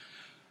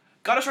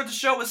Got to start the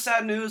show with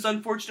sad news.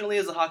 Unfortunately,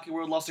 as the hockey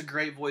world lost a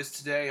great voice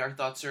today, our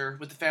thoughts are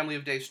with the family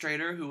of Dave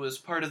Strader, who was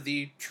part of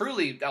the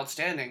truly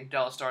outstanding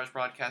Dallas Stars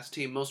broadcast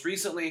team most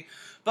recently,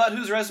 but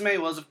whose resume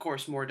was, of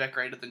course, more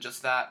decorated than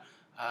just that.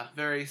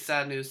 Very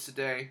sad news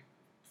today.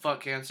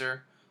 Fuck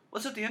cancer.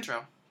 Let's hit the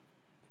intro.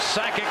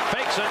 Sakic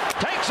fakes it,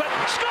 takes it,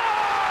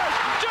 scores!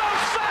 Joe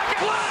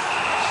Sakic!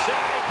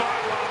 Saved by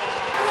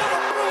Ramos. What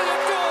a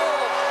brilliant goal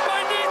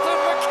by Nathan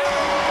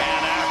McKinnon!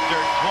 And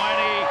after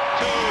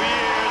 22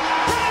 years,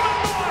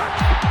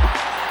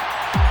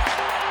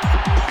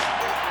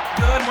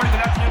 Good morning,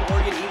 good afternoon,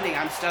 or good evening.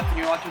 I'm Steph, and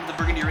you're locked into the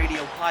Burgundy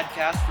Radio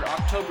podcast for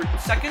October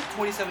 2nd,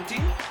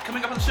 2017.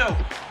 Coming up on the show,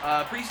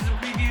 preseason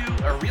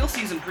preview, a real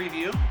season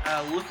preview,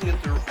 looking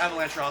at the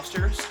Avalanche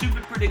roster,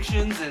 stupid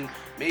predictions, and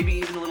maybe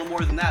even a little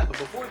more than that. But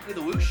before we play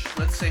the whoosh,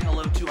 let's say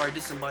hello to our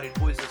disembodied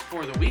voices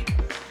for the week.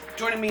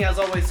 Joining me, as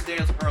always, today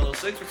is Earl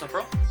 06. What's up,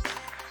 bro?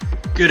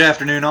 Good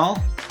afternoon,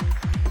 all.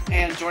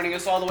 And joining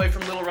us all the way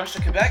from Little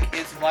Russia, Quebec,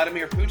 it's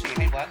Vladimir Putin.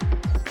 Hey, Vlad.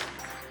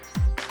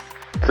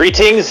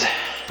 Greetings.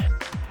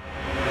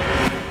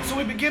 So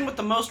we begin with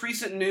the most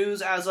recent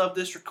news as of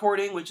this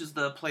recording, which is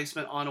the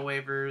placement on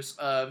waivers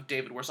of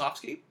David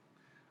Warsofsky.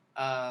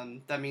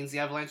 That means the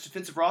Avalanche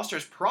defensive roster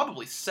is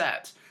probably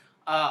set.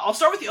 I'll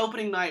start with the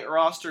opening night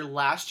roster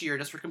last year,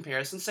 just for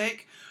comparison's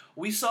sake.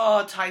 We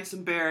saw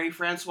Tyson Barrie,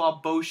 Francois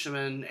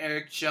Beauchemin,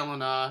 Eric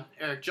Jelena,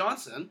 Eric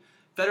Johnson,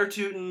 Fedor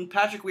Tutin,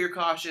 Patrick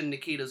Wierkosh, and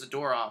Nikita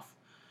Zadorov.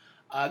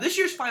 This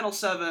year's final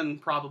seven,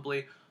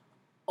 probably,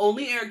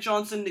 only Eric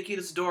Johnson,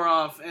 Nikita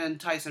Zadorov,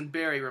 and Tyson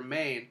Barrie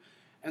remain.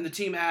 And the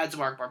team adds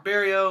Mark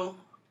Barberio,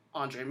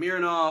 Andrei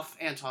Mironov,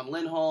 Anton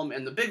Lindholm,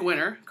 and the big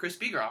winner, Chris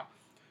Bigras,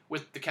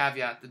 with the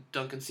caveat that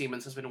Duncan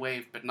Seamans has been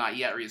waived but not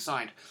yet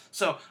reassigned.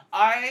 So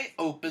I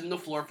open the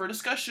floor for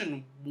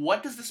discussion.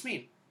 What does this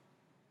mean?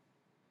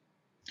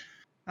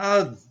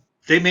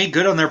 They made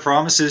good on their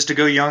promises to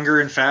go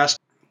younger and fast.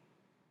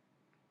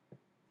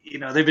 You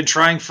know, they've been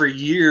trying for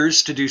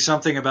years to do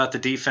something about the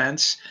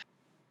defense.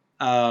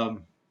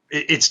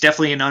 It's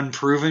definitely an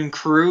unproven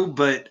crew,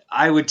 but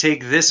I would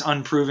take this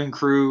unproven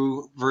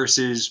crew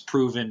versus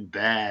proven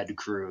bad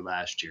crew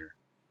last year.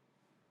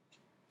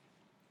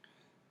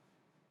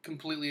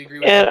 Completely agree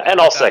with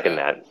And I'll second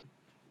that.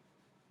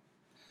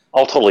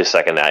 I'll totally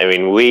second that. I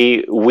mean,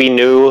 we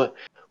knew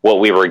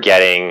what we were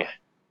getting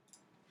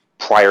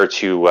prior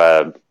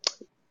to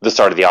the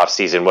start of the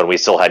offseason when we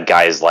still had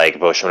guys like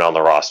Beauchemin on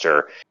the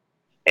roster,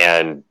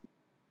 and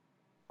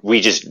we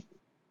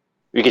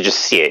could just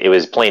see it. It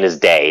was plain as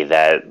day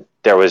that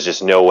there was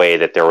just no way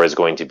that there was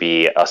going to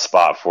be a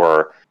spot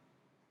for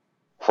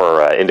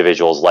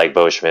individuals like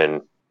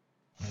Beauchemin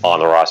on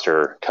the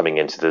roster coming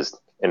into this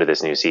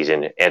new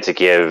season, and to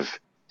give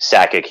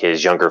Sakic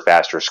his younger,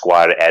 faster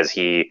squad as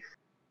he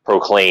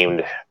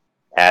proclaimed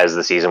as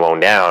the season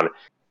wound down.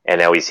 And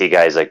now we see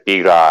guys like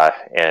Bigras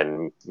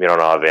and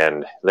Mironov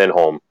and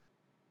Lindholm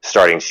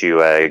starting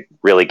to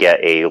really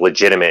get a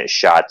legitimate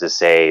shot to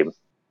say, all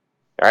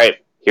right,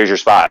 here's your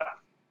spot.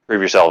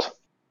 Prove yourselves.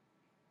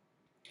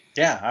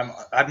 Yeah,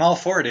 I'm all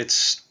for it.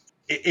 It's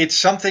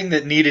something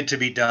that needed to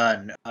be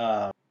done.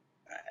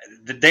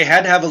 They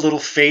had to have a little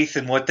faith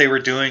in what they were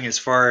doing as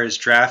far as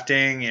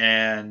drafting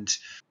and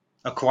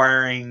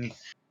acquiring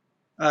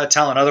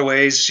talent other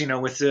ways. You know,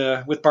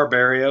 with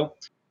Barberio.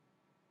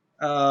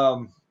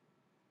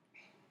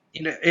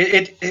 You know,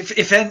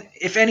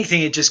 if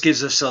anything, it just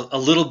gives us a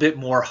little bit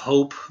more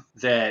hope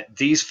that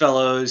these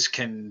fellows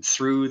can,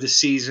 through the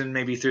season,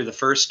 maybe through the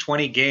first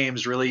 20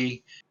 games,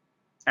 really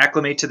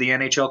acclimate to the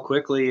NHL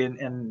quickly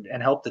and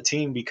help the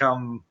team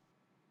become,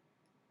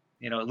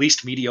 you know, at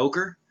least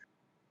mediocre.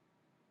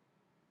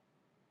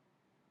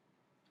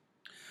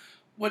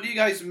 What do you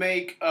guys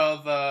make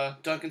of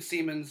Duncan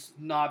Seamans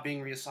not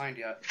being reassigned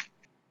yet?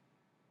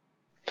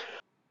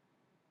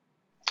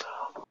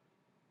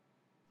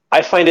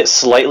 I find it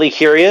slightly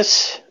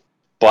curious,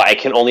 but I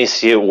can only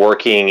see it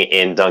working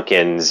in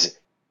Duncan's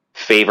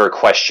favor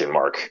question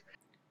mark.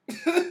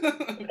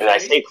 Okay. And I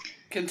say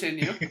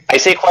Continue. I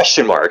say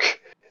question mark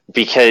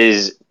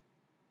because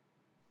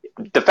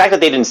the fact that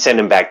they didn't send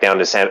him back down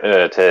to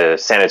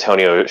San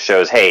Antonio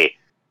shows, hey,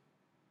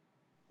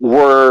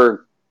 we're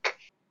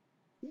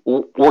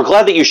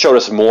glad that you showed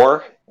us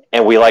more,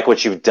 and we like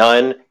what you've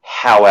done.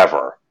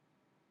 However,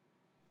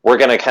 we're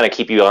going to kind of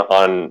keep you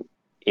on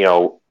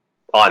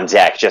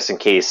deck just in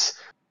case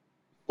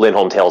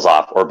Lindholm tails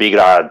off or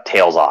Bigras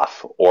tails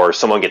off or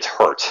someone gets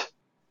hurt.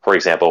 For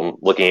example, I'm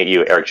looking at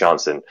you, Eric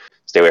Johnson,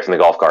 stay away from the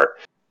golf cart.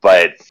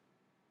 But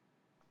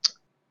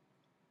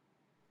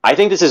I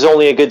think this is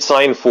only a good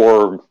sign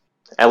for,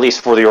 at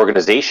least for the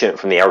organization,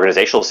 from the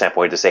organizational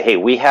standpoint, to say, hey,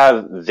 we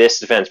have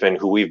this defenseman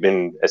who we've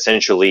been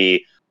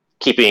essentially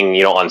keeping,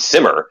 on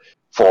simmer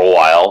for a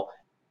while,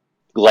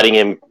 letting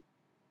him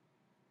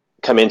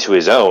come into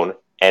his own.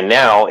 And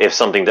now, if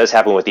something does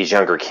happen with these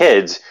younger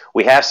kids,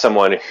 we have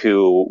someone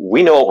who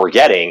we know what we're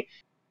getting,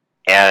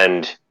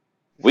 and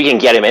we can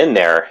get him in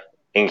there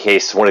in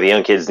case one of the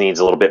young kids needs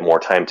a little bit more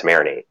time to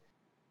marinate.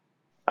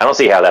 I don't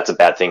see how that's a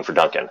bad thing for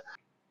Duncan.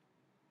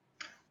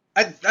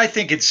 I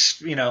think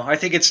it's I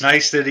think it's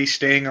nice that he's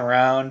staying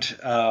around.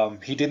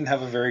 He didn't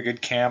have a very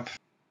good camp.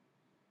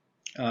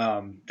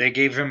 They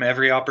gave him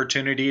every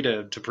opportunity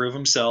to prove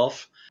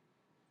himself,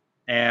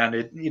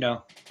 and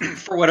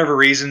for whatever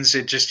reasons,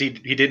 it just he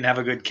didn't have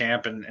a good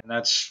camp, and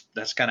that's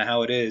kind of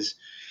how it is.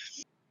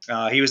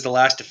 He was the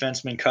last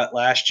defenseman cut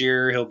last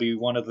year. He'll be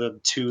one of the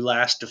 2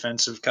 last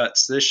defensive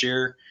cuts this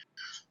year.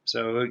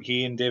 So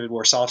he and David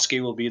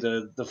Warsofsky will be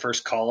the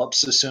first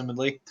call-ups,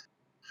 assumedly,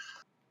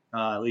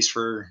 at least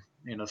for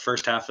the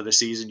first half of the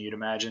season, you'd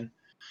imagine.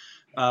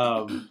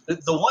 The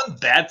one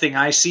bad thing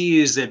I see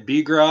is that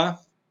Bigra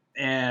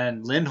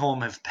and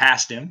Lindholm have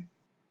passed him,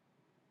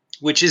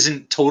 which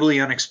isn't totally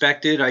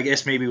unexpected. I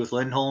guess maybe with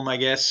Lindholm,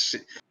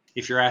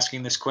 if you're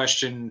asking this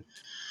question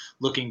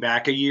looking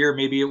back a year,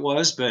 maybe it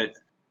was, but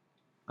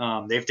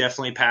they've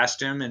definitely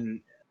passed him,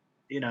 and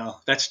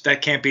that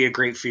can't be a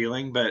great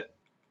feeling. But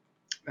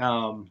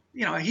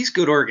he's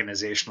good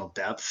organizational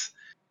depth.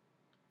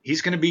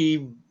 He's going to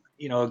be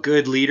a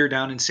good leader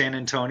down in San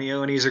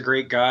Antonio, and he's a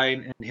great guy,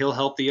 and he'll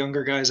help the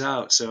younger guys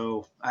out.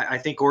 So I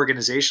think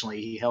organizationally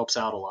he helps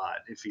out a lot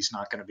if he's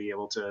not going to be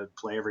able to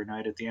play every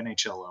night at the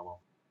NHL level.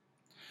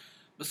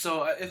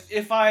 So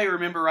if I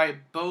remember right,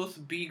 both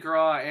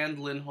Bigra and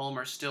Lindholm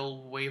are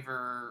still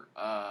waiver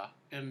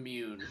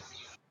immune.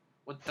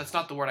 That's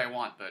not the word I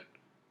want, but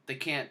they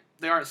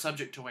aren't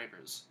subject to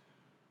waivers.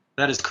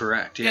 That is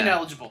correct. Yeah.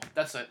 Ineligible.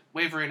 That's it.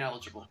 Waiver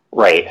ineligible.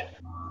 Right.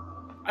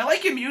 I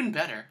like immune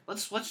better.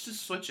 Let's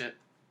just switch it.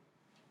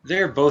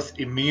 They're both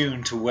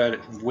immune to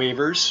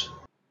waivers.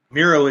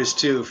 Miro is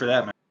too, for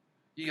that matter.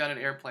 You got an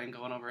airplane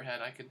going overhead.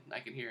 I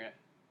can hear it.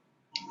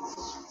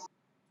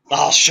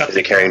 Oh, shut Is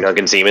it carrying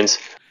Duncan Siemens?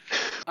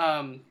 But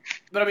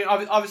I mean,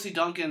 obviously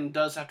Duncan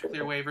does have to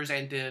clear waivers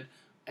and did,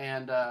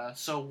 and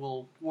so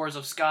will Wars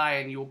of Sky,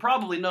 and you will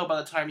probably know by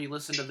the time you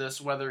listen to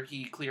this whether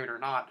he cleared or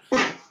not,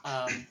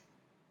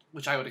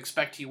 which I would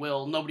expect he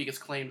will. Nobody gets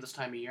claimed this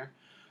time of year.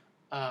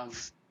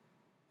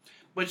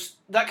 Which,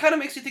 that kind of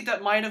makes you think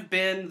that might have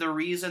been the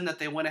reason that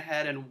they went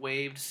ahead and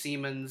waived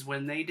Siemens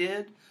when they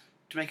did,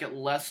 to make it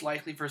less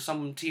likely for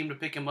some team to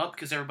pick him up,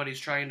 because everybody's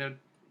trying to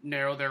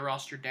narrow their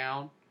roster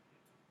down.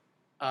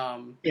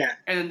 Yeah.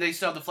 And then they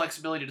still have the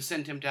flexibility to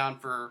send him down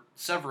for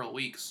several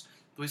weeks.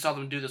 We saw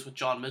them do this with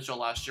John Mitchell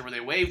last year, where they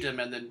waived him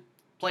and then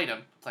played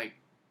him. That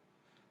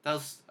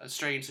was a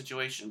strange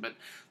situation, but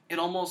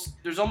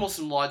there's almost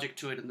some logic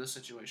to it in this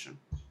situation.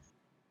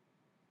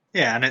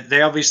 Yeah, and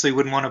they obviously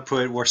wouldn't want to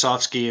put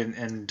Warsofsky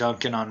and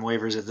Duncan on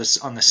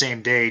waivers on the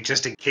same day,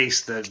 just in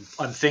case the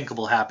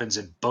unthinkable happens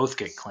and both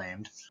get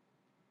claimed.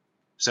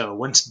 So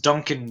once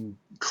Duncan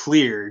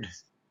cleared,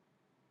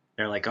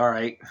 they're like, all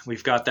right,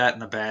 we've got that in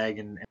the bag,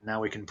 and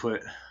now we can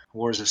put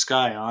Wars of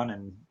Sky on.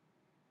 And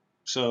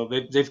so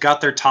they've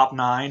got their top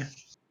 9,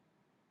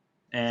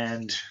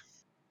 and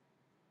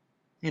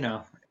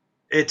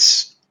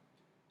it's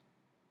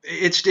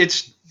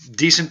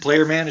decent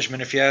player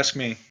management, if you ask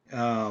me.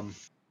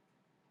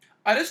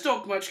 I just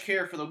don't much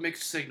care for the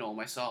mixed signal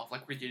myself.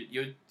 Like, where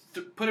you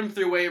put him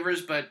through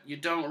waivers, but you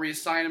don't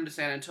re-sign him to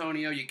San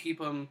Antonio. You keep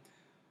him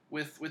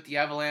with the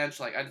Avalanche.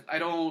 Like, I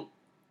don't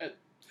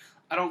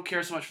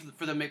care so much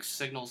for the mixed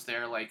signals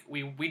there. Like,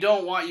 we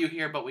don't want you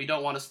here, but we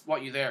don't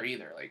want you there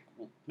either. Like,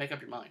 well, make up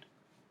your mind.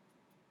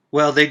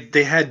 Well,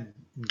 they had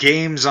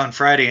games on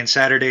Friday and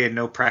Saturday and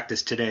no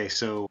practice today,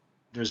 so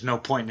there's no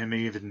point in him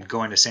even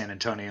going to San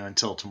Antonio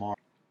until tomorrow.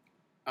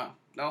 Oh,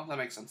 no, that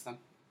makes sense then.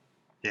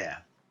 Yeah.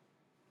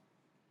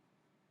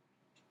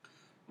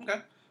 Okay,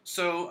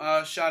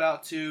 so shout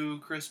out to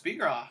Chris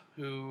Bigra,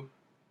 who,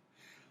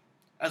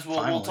 as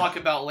we'll talk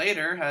about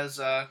later,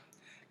 has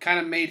kind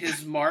of made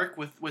his mark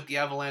with the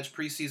Avalanche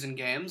preseason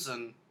games,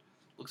 and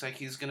looks like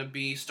he's going to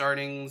be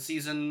starting the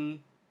season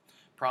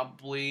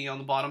probably on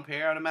the bottom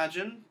pair, I'd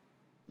imagine.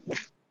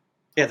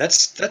 Yeah,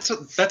 that's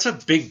a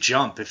big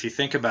jump if you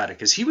think about it,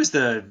 because he was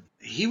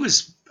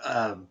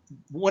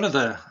one of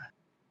the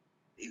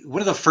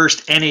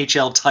first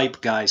NHL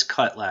type guys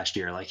cut last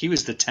year. Like, he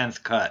was the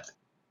 10th cut.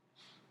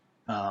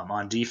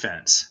 On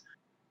defense,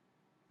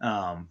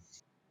 and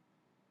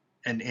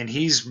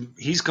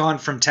he's gone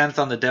from 10th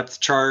on the depth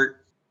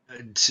chart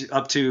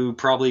up to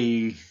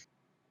probably,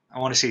 I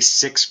want to say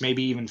 6,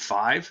 maybe even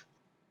 5,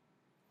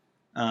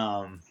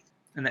 and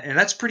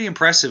that's pretty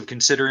impressive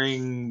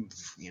considering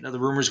the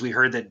rumors we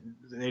heard that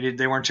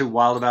they weren't too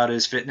wild about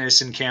his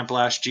fitness in camp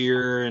last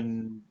year,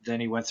 and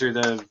then he went through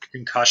the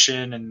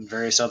concussion and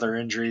various other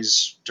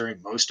injuries during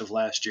most of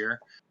last year.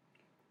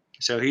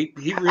 So he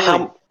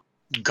really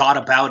got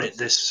about it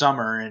this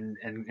summer and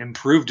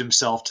improved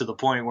himself to the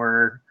point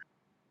where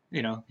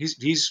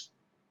he's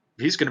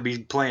going to be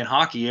playing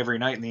hockey every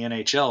night in the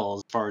NHL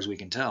as far as we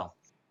can tell.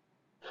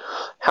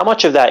 How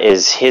much of that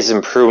is his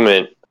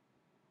improvement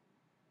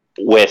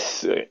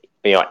with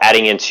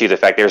adding into the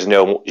fact there's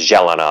no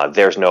Jelena,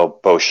 there's no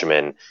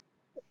Boschman,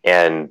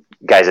 and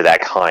guys of that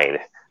kind?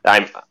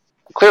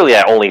 Clearly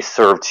that only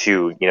served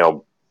to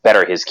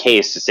better his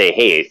case to say,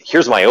 hey,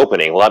 here's my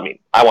opening,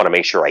 I want to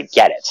make sure I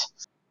get it.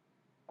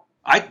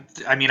 I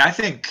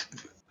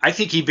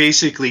think he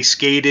basically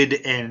skated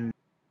and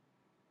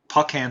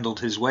puck handled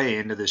his way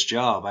into this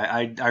job.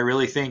 I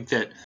really think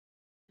that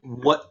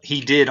what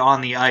he did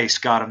on the ice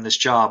got him this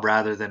job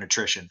rather than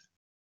attrition.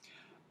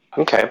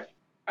 Okay.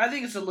 I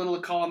think it's a little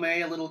column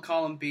A, a little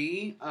column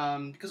B,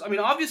 because I mean,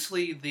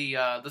 obviously the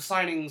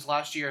signings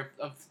last year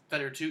of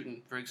Feder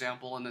Tootin, for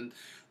example, and then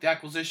the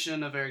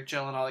acquisition of Eric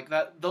Jelena, like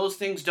that, those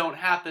things don't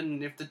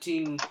happen if the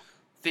team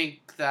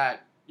think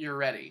that you're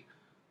ready.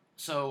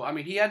 So I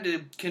mean, he had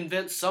to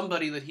convince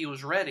somebody that he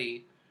was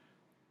ready,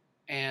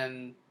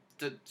 and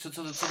so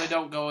they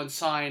don't go and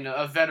sign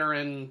a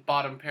veteran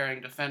bottom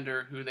pairing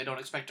defender who they don't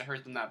expect to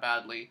hurt them that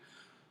badly.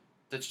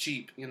 That's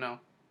cheap, you know.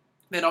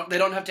 They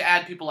don't have to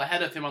add people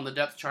ahead of him on the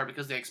depth chart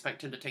because they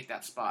expect him to take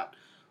that spot.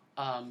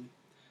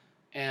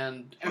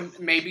 And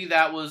maybe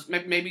that was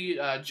maybe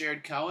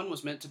Jared Cohen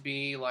was meant to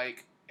be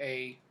like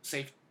a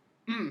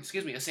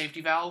a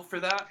safety valve for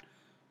that.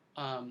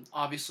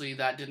 Obviously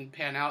that didn't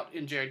pan out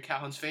in Jared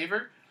Cohen's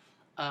favor.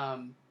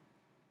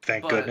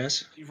 Thank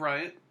goodness.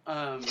 Right.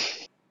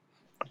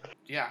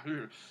 Yeah.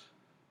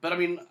 But I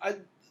mean, I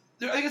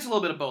think it's a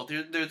little bit of both.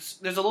 There's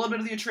a little bit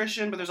of the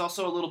attrition, but there's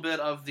also a little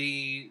bit of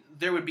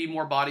there would be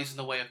more bodies in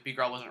the way if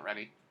Bigral wasn't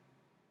ready.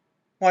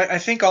 Well, I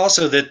think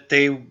also that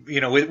they,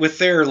 with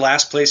their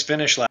last place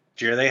finish last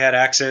year, they had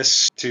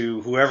access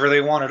to whoever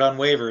they wanted on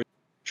waiver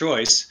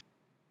choice.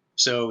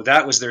 So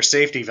that was their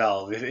safety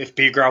valve. If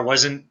Bigral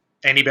wasn't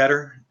any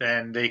better,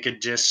 then they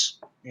could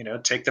just,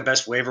 take the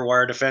best waiver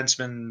wire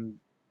defenseman,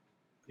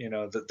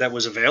 that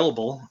was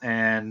available,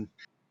 and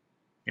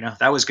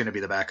that was going to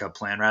be the backup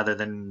plan rather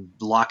than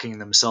locking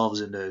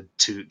themselves into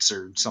Toots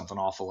or something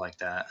awful like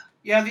that.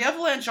 Yeah, the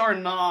Avalanche are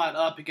not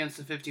up against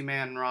the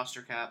 50-man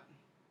roster cap.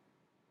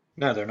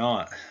 No, they're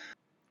not.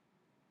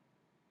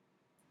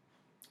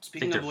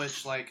 Speaking of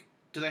which,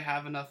 do they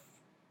have enough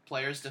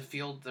players to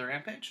field the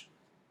Rampage?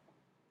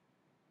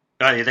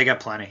 Oh, yeah, they got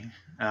plenty.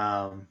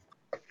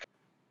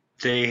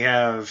 They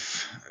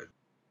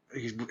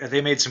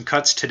made some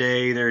cuts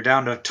today. They're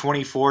down to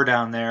 24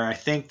 down there. I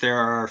think there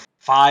are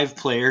 5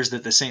 players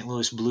that the St.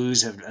 Louis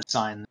Blues have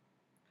assigned.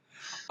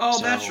 Oh,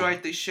 that's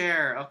right. They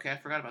share. Okay, I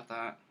forgot about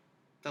that.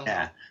 That'll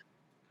help.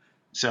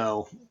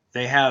 So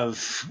they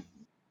have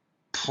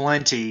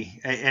plenty.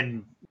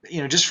 And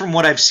just from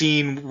what I've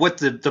seen, what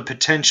the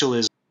potential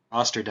is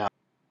roster down,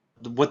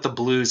 what the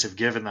Blues have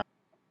given them,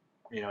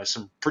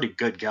 some pretty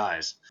good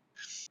guys.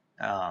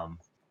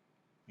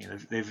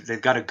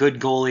 They've got a good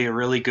goalie, a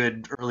really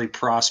good early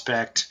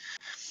prospect,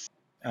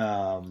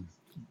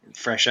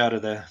 fresh out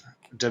of the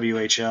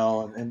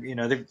WHL,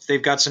 and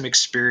they've got some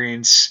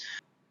experience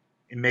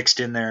mixed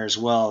in there as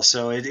well.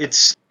 So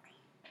it's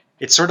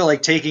sort of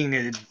like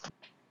taking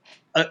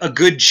a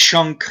good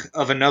chunk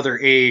of another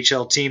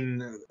AHL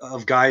team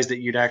of guys that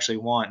you'd actually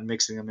want and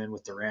mixing them in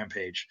with the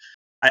Rampage.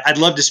 I'd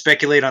love to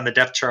speculate on the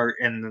depth chart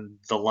and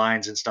the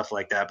lines and stuff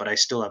like that, but I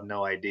still have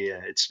no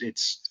idea.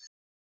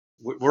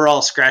 We're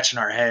all scratching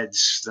our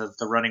heads,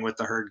 the running with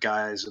the herd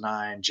guys and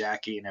I and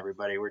Jackie and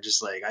everybody. We're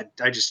just like,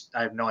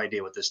 I have no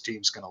idea what this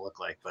team's going to look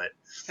like, but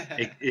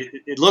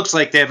it looks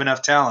like they have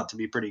enough talent to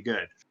be pretty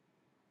good.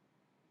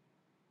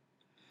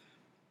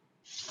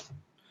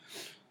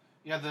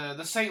 Yeah,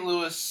 the St.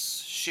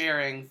 Louis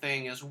sharing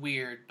thing is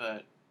weird,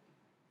 but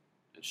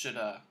it should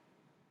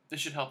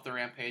help the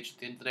Rampage. At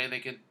the end of the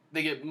day,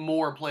 they get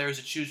more players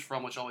to choose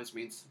from, which always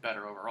means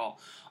better overall.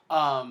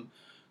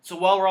 So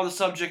while we're on the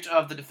subject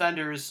of the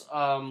defenders,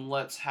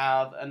 let's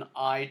have an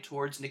eye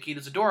towards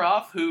Nikita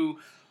Zadorov, who,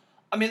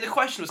 I mean, the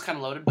question was kind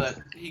of loaded, but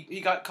he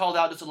got called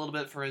out just a little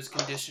bit for his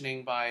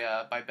conditioning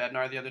by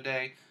Bednar the other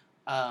day.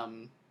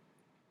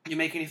 You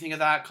make anything of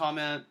that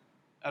comment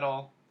at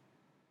all?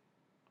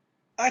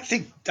 I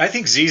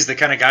think Z's the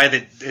kind of guy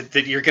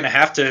that you're going to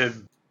have to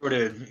sort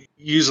of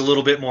use a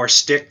little bit more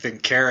stick than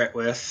carrot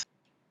with.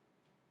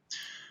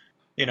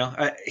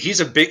 He's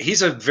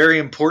a very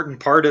important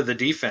part of the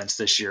defense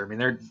this year. I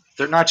mean,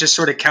 they're not just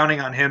sort of counting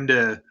on him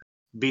to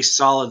be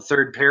solid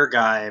third pair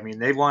guy. I mean,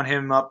 they want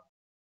him up,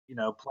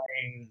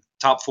 playing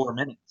top 4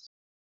 minutes.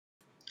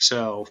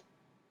 So,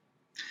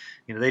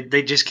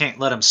 they just can't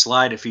let him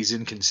slide if he's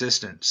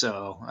inconsistent.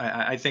 So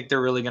I think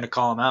they're really going to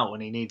call him out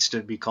when he needs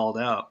to be called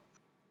out.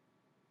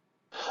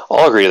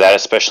 I'll agree to that,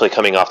 especially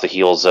coming off the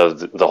heels of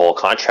the whole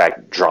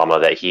contract drama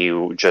that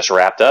he just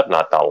wrapped up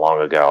not that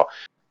long ago.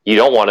 You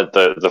don't want it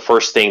the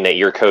first thing that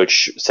your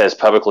coach says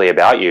publicly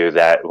about you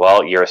that,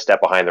 well, you're a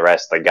step behind the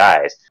rest of the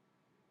guys.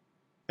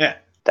 Yeah.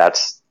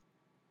 That's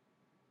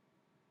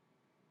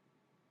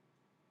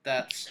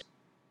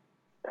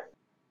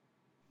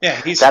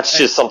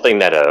just something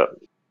that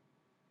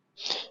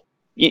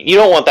you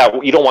don't want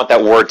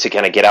that word to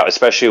kind of get out,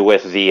 especially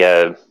with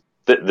the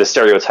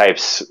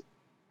stereotypes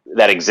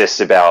that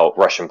exist about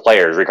Russian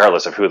players,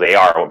 regardless of who they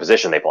are and what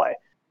position they play.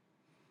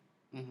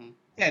 Mm-hmm.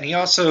 Yeah, and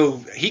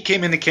he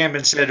came into camp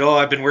and said, "Oh,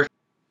 I've been working."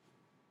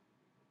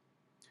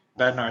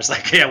 Bednar's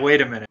like, "Yeah,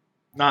 wait a minute,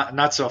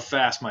 not so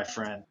fast, my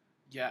friend."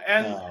 Yeah,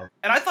 and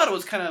I thought it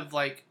was kind of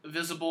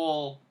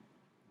visible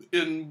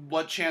in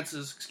what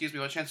chances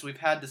we've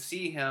had to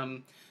see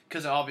him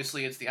because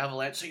obviously it's the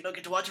Avalanche, so you don't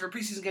get to watch every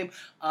preseason game.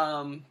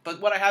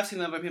 But what I have seen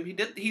of him,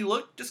 he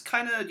looked just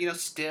kind of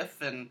stiff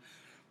and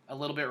a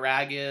little bit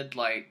ragged,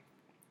 like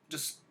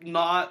just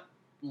not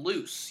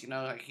loose.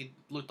 Like he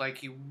looked like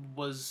he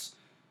was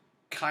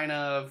kind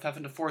of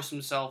having to force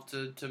himself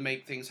to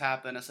make things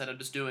happen instead of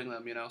just doing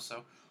them.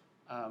 So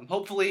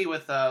hopefully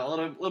with a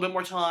little bit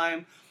more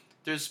time,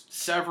 there's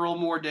several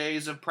more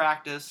days of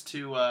practice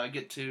to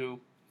get to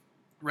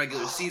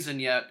regular season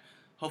yet.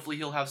 Hopefully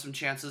he'll have some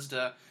chances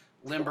to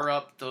limber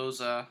up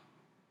those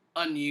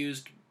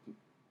unused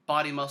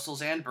body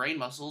muscles and brain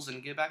muscles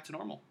and get back to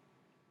normal.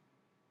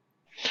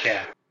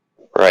 Yeah.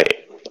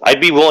 Right. I'd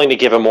be willing to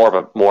give him more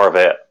of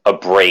a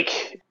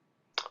break.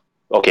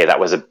 Okay, that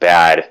was a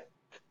bad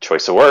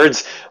choice of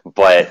words,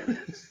 but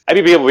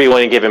I'd be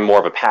willing to give him more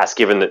of a pass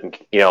given that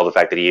the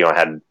fact that he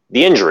had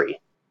the injury.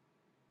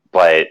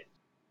 But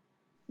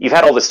you've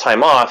had all this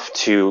time off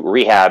to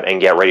rehab and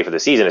get ready for the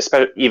season,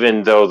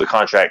 even though the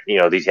contract,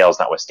 details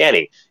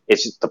notwithstanding.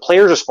 It's the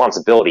player's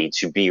responsibility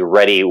to be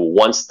ready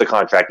once the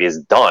contract is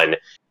done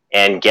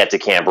and get to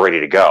camp ready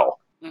to go.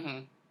 Mm-hmm.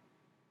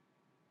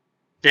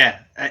 Yeah,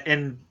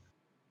 and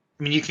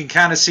I mean, you can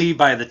kind of see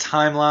by the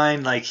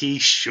timeline, like he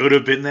should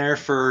have been there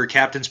for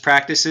captain's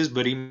practices,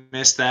 but he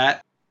missed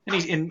that.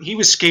 And he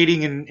was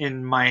skating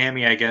in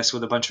Miami, I guess,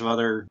 with a bunch of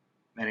other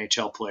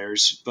NHL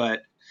players,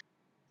 but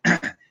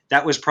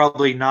that was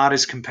probably not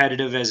as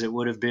competitive as it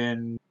would have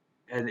been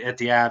at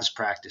the Avs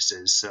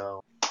practices.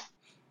 So,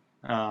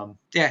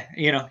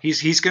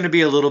 he's going to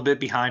be a little bit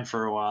behind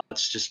for a while.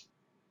 It's just,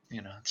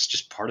 it's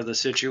just part of the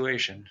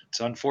situation. It's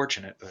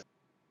unfortunate, but.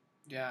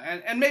 Yeah,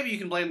 and maybe you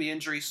can blame the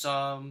injury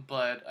some,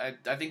 but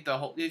I think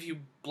if you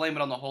blame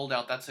it on the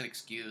holdout, that's an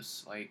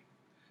excuse. Like,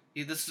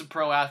 this is a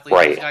pro athlete.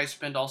 Right. These guys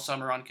spend all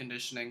summer on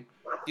conditioning.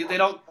 They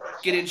don't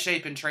get in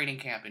shape in training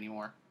camp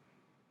anymore.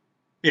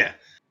 Yeah.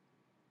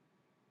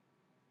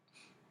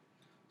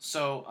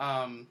 So,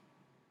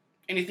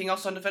 anything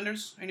else on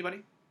defenders?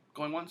 Anybody?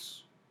 Going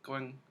once?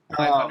 Going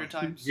 500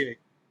 times? Yeah.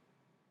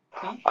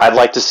 I'd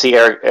like to see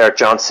Eric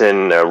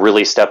Johnson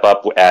really step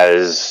up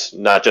as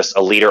not just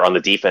a leader on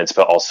the defense,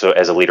 but also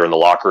as a leader in the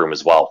locker room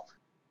as well.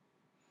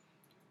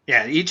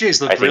 Yeah,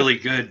 EJ's looked really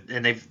good,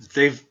 and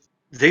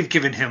they've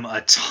given him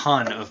a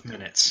ton of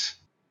minutes.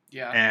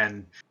 Yeah,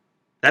 and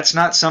that's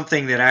not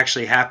something that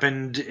actually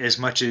happened as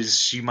much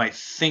as you might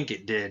think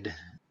it did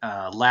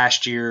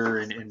last year,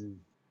 and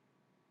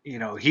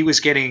he was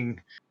getting.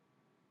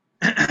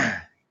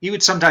 He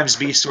would sometimes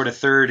be sort of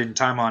third in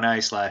time on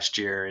ice last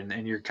year,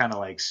 and you're kind of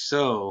like,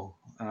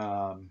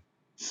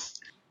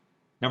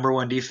 number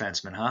one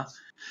defenseman, huh?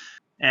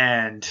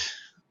 And,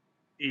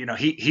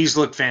 he's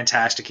looked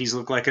fantastic. He's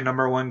looked like a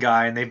number one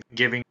guy, and they've been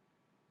giving,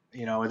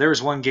 there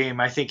was one game,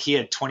 I think he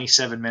had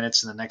 27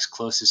 minutes, and the next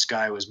closest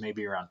guy was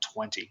maybe around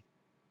 20.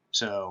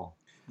 So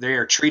they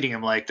are treating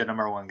him like the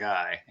number one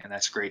guy, and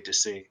that's great to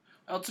see.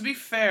 Well, to be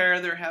fair,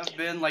 there have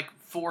been like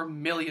 4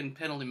 million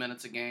penalty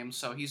minutes a game,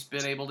 so he's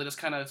been able to just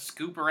kind of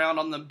scoop around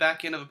on the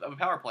back end of a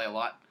power play a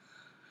lot.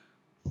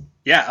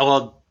 Yeah,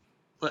 well,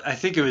 I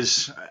think it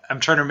was. I'm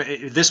trying to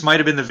remember. This might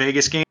have been the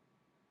Vegas game.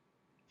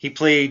 He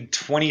played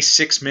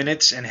 26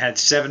 minutes and had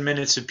 7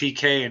 minutes of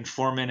PK and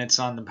 4 minutes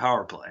on the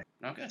power play.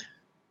 Okay.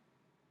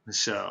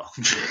 So.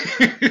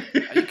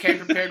 You came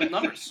prepared with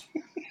numbers.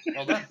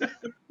 Well done.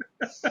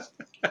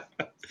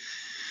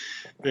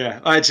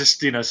 Yeah, I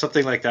just,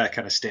 something like that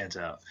kind of stands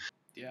out.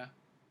 Yeah.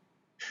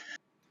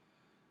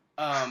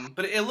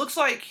 But it looks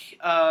like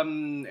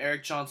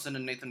Eric Johnson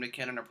and Nathan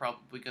MacKinnon are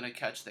probably going to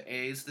catch the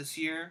A's this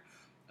year,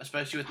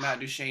 especially with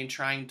Matt Duchene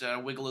trying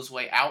to wiggle his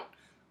way out.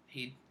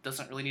 He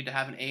doesn't really need to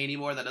have an A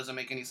anymore. That doesn't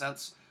make any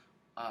sense.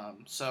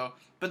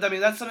 But I mean,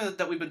 that's something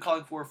that we've been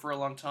calling for a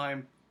long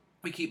time.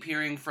 We keep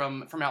hearing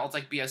from outlets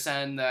like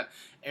BSN that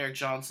Eric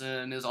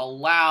Johnson is a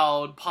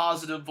loud,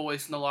 positive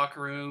voice in the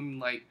locker room,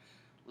 like,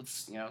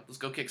 let's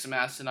go kick some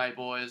ass tonight,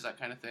 boys, that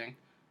kind of thing.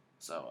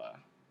 So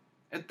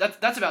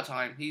that's about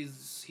time.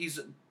 He's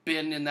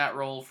been in that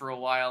role for a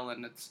while,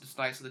 and it's just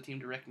nice of the team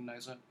to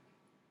recognize it.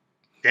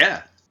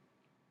 Yeah.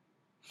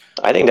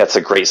 I think that's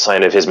a great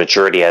sign of his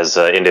maturity as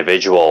an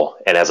individual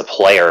and as a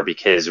player,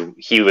 because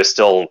he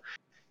still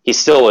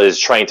is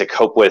trying to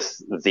cope with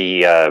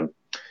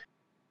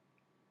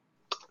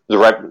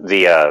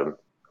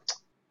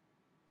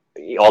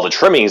all the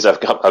trimmings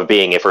of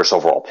being a first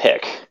overall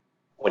pick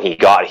when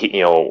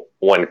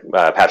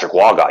Patrick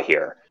Waugh got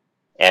here.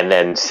 And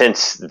then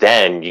since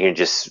then, you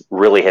just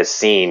really has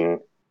seen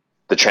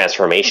the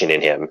transformation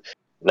in him,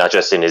 not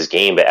just in his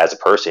game, but as a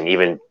person,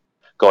 even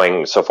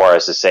going so far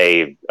as to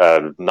say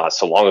not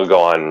so long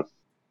ago on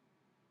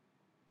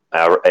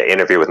an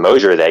interview with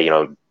Mosier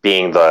that,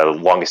 being the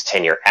longest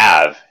tenure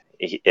Av,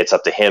 it's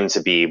up to him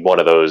to be one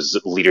of those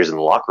leaders in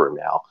the locker room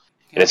now.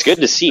 And it's good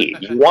to see.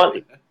 You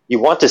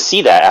want to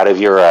see that out of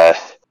your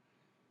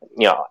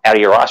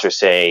roster,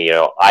 saying,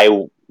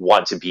 I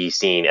want to be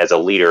seen as a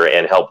leader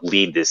and help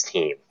lead this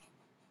team.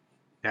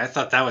 Yeah, I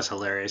thought that was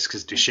hilarious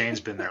because Duchene's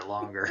been there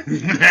longer.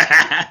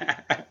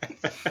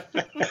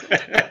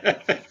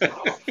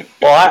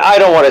 Well, I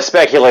don't want to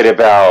speculate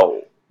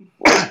about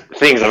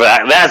things of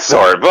that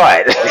sort,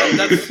 but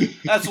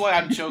That's why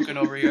I'm choking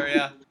over here.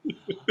 Yeah.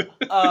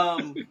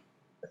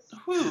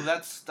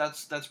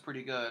 That's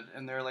pretty good,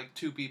 and there are like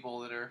 2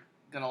 people that are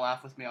gonna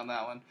laugh with me on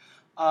that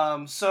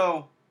one.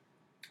 So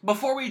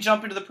before we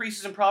jump into the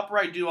preseason proper,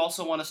 I do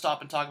also want to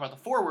stop and talk about the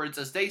forwards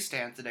as they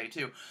stand today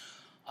too.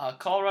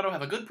 Colorado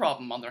have a good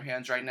problem on their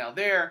hands right now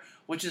there,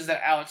 which is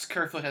that Alex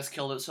Kerfoot has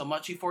killed it so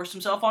much he forced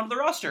himself onto the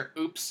roster.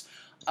 Oops.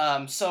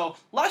 So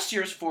last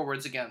year's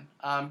forwards again.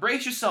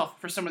 Brace yourself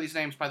for some of these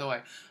names, by the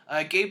way.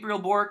 Gabriel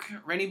Bork,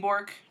 Rennie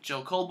Bork,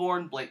 Joe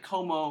Colborne, Blake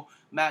Como,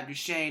 Matt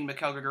Duchene,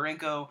 Mikhail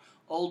Grigorenko,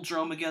 Old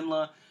Jerome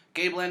McGinley,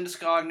 Gabe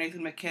Landeskog,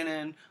 Nathan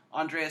McKinnon,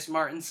 Andreas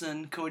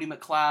Martinson, Cody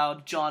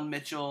McLeod, John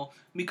Mitchell,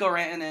 Mikko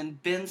Rantanen,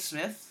 Ben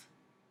Smith,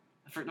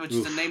 which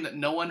is a name that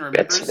no one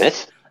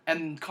remembers,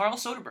 and Carl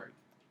Soderberg.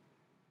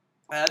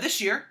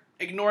 This year,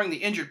 ignoring the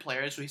injured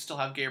players, we still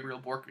have Gabriel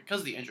Bork because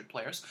of the injured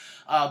players.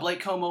 Blake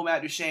Como,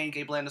 Matt Duchene,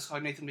 Gabe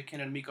Landeskog, Nathan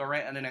McKinnon, Mikko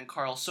Rantanen, and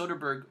Carl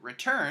Soderberg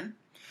return.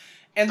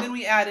 And then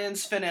we add in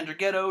Sven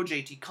Andergetto,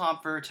 JT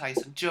Compher,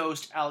 Tyson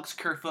Jost, Alex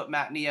Kerfoot,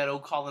 Matt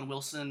Nieto, Colin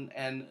Wilson,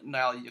 and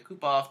Niall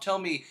Yakupov. Tell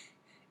me,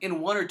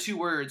 in 1 or 2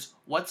 words,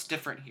 what's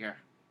different here?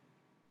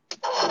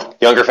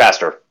 Younger,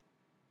 faster.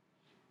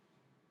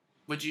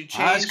 Would you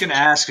change? I was going to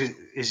ask,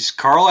 is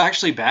Carl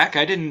actually back?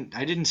 I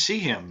didn't see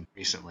him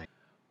recently.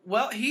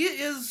 Well, he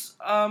is.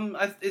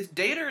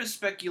 Data is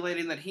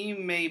speculating that he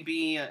may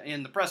be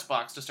in the press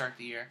box to start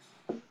the year.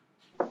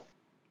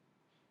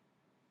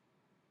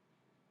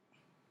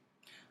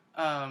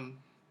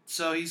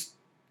 So he's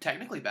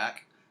technically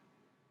back.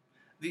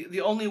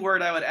 The only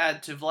word I would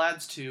add to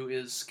Vlad's 2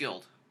 is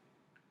skilled.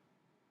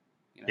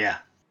 You know, Yeah.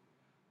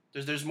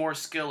 There's more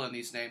skill in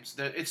these names.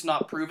 It's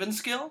not proven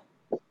skill.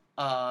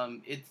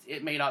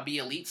 It may not be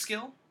elite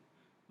skill,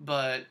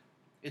 but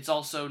it's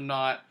also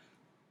not,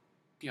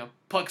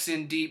 pucks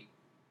in deep,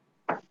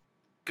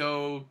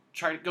 go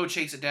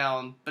chase it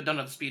down, but don't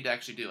have the speed to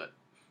actually do it.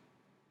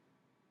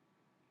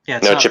 Yeah,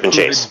 it's No not chip and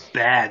chase.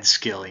 Bad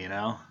skill,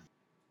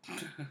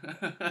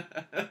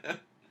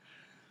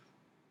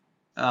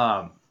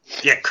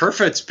 Yeah,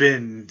 Kerfoot's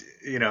been,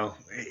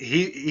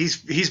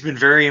 he's been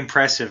very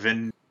impressive,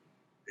 and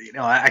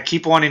I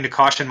keep wanting to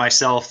caution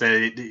myself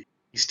that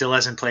he still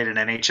hasn't played an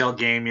NHL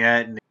game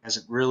yet, and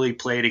hasn't really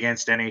played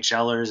against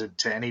NHLers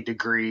to any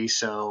degree.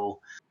 So,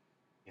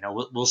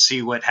 we'll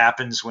see what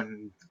happens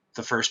when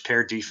the first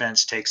pair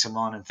defense takes him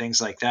on and things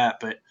like that.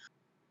 But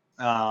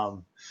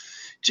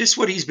just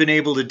what he's been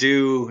able to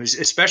do,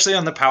 especially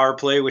on the power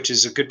play, which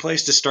is a good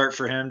place to start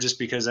for him, just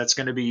because that's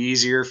going to be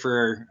easier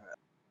for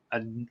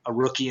a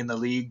rookie in the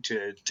league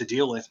to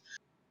deal with.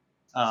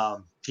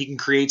 He can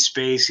create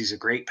space. He's a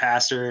great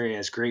passer. He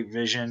has great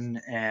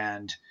vision.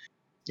 And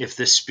if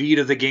the speed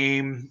of the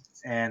game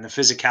and the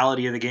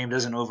physicality of the game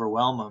doesn't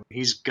overwhelm him,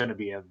 he's going to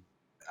be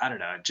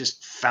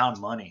just found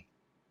money.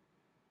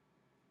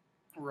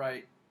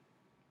 Right.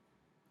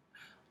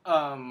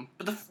 But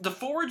the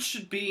forwards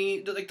should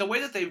be, like, the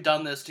way that they've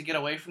done this to get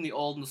away from the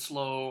old and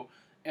slow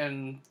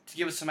and to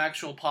give us some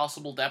actual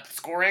possible depth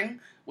scoring,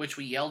 which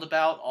we yelled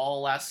about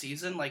all last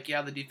season. Like,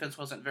 yeah, the defense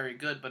wasn't very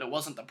good, but it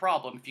wasn't the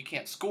problem. If you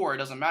can't score, it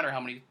doesn't matter how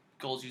many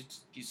goals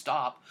you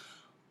stop.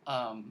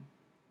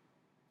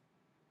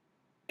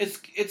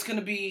 It's going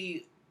to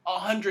be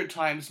 100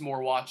 times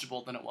more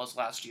watchable than it was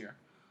last year.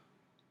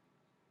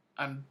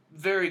 I'm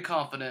very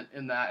confident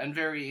in that and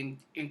very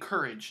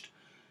encouraged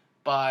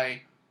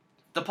by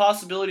the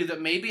possibility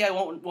that maybe I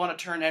won't want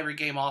to turn every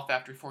game off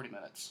after 40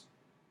 minutes.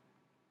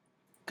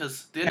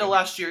 Because the end of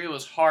last year, it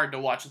was hard to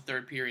watch the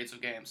third periods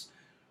of games.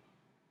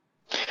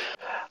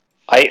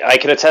 I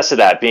can attest to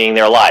that, being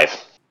there live.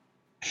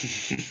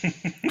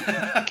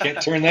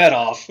 Can't turn that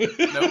off.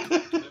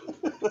 Nope.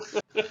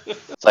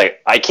 It's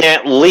like, I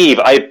can't leave.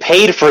 I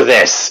paid for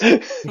this. Boy,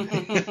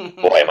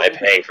 am I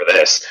paying for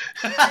this.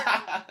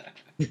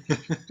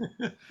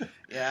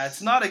 Yeah,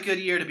 it's not a good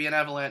year to be an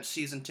Avalanche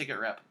season ticket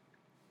rep.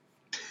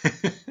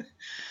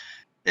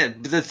 Yeah,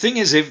 but the thing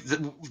is,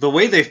 the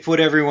way they've put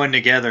everyone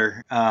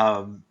together,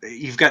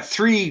 you've got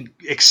 3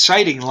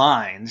 exciting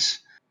lines,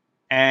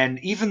 and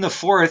even the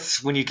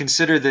fourth, when you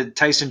consider that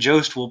Tyson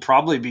Jost will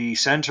probably be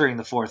centering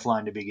the fourth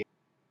line to begin.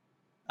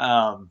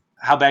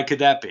 How bad could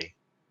that be?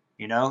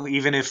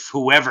 Even if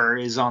whoever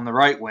is on the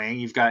right wing,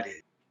 you've got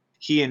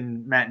he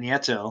and Matt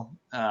Nieto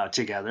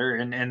together,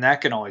 and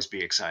that can always be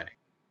exciting.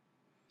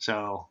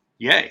 So,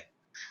 yay.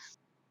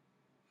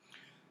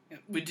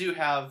 We do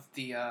have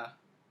the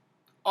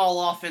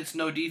all offense,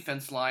 no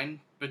defense line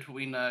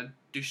between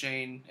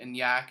Duchene and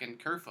Yak and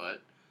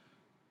Kerfoot.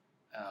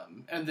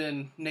 And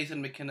then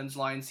Nathan McKinnon's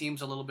line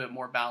seems a little bit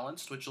more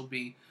balanced, which will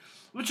be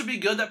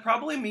good. That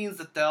probably means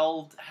that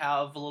they'll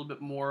have a little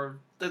bit more.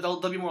 They'll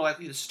be more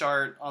likely to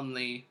start in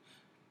the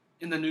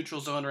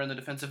neutral zone or in the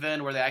defensive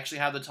end, where they actually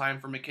have the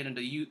time for McKinnon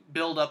to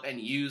build up and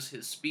use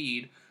his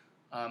speed.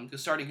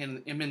 Because starting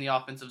him in the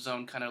offensive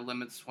zone kind of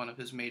limits one of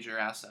his major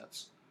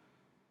assets.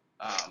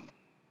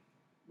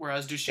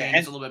 Whereas Duchene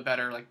is a little bit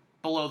better, like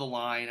below the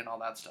line and all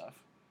that stuff.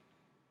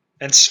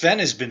 And Sven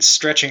has been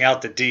stretching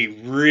out the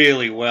D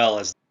really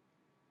well.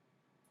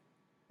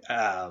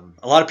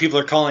 A lot of people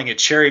are calling it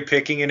cherry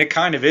picking, and it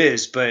kind of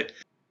is, but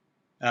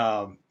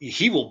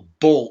he will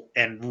bolt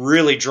and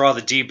really draw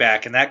the D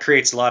back, and that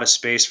creates a lot of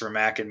space for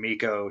Mac and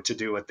Miko to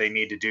do what they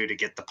need to do to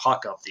get the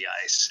puck up the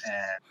ice,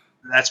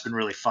 and that's been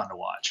really fun to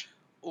watch.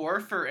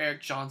 Or for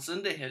Eric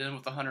Johnson to hit him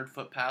with a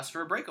 100-foot pass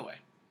for a breakaway.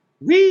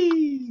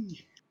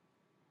 Whee!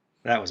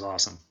 That was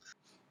awesome.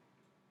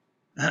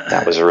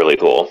 That was really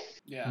cool.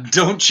 Yeah.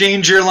 Don't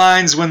change your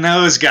lines when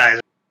those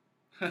guys.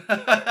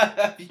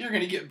 You're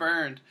going to get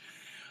burned.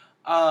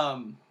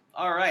 All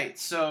right,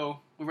 so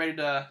we're ready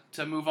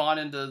to move on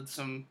into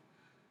some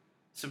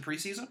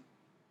preseason?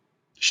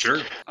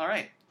 Sure. All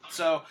right,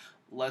 so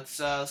let's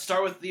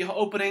start with the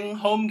opening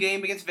home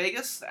game against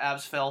Vegas. The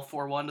Avs fell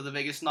 4-1 to the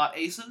Vegas Not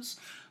Aces.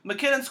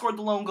 McKinnon scored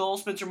the lone goal.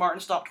 Spencer Martin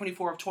stopped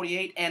 24 of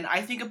 28, and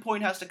I think a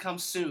point has to come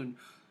soon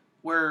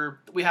where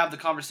we have the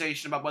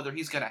conversation about whether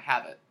he's going to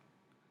have it.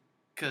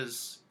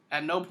 Because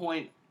at no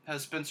point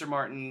has Spencer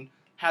Martin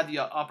had the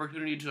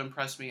opportunity to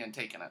impress me and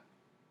taken it.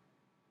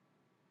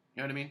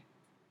 You know what I mean?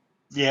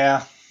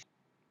 Yeah.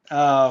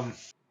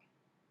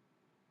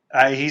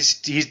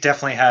 He's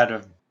definitely had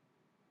a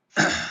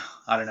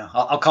I don't know.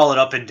 I'll call it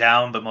up and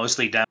down, but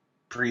mostly down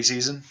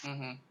preseason.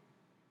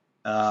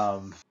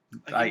 Mm-hmm.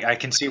 I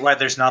can see why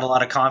there's not a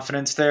lot of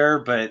confidence there,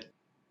 but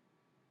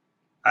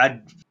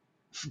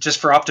just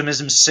for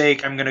optimism's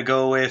sake, I'm going to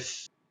go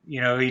with, he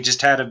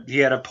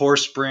had a poor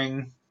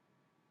spring.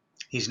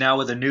 He's now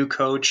with a new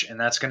coach, and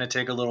that's going to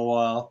take a little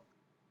while.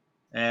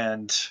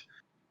 And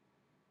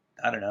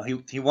I don't know.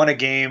 He won a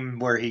game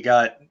where he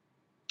got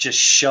just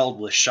shelled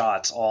with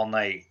shots all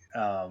night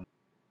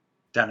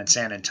down in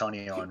San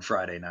Antonio on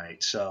Friday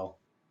night. So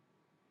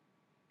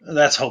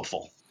that's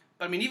hopeful.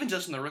 But I mean, even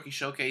just in the rookie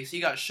showcase,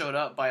 he got showed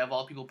up by, of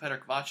all people, Petr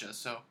Kvacha.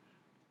 So,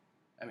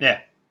 I mean,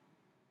 yeah.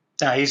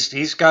 Now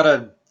he's got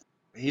a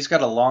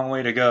long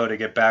way to go to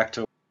get back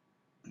to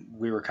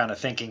we were kind of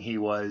thinking he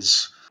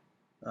was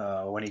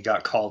when he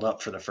got called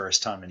up for the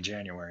first time in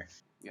January.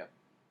 Yep.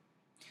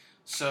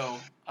 So,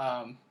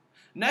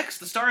 next,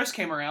 the Stars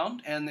came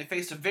around, and they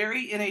faced a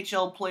very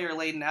NHL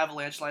player-laden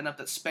Avalanche lineup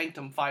that spanked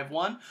them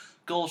 5-1.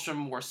 Goals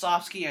from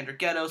Warsofsky,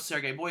 Andrighetto,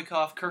 Sergei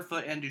Boykov,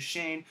 Kerfoot, and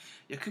Duchesne.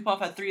 Yakupov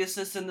had 3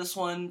 assists in this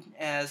one,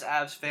 as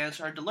Avs fans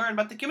started to learn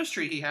about the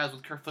chemistry he has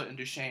with Kerfoot and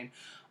Duchesne.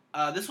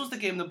 This was the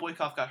game that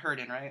Boykov got hurt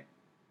in, right?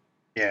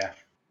 Yeah.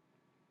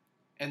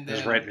 And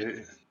It then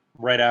was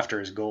right after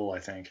his goal, I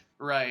think.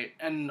 Right,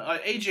 and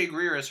AJ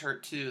Greer is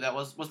hurt too. That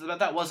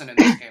wasn't in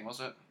this game, was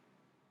it?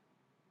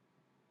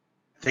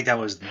 I think that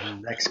was the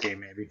next game,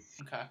 maybe.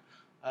 Okay.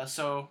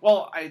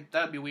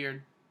 That'd be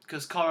weird,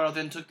 because Colorado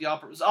then took the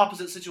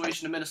opposite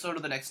situation to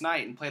Minnesota the next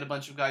night and played a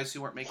bunch of guys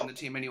who weren't making the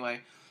team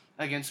anyway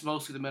against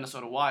mostly the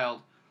Minnesota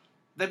Wild.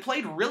 They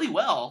played really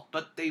well,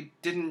 but they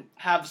didn't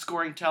have the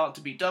scoring talent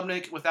to beat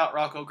Dubnyk without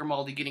Rocco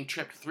Grimaldi getting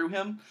tripped through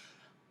him.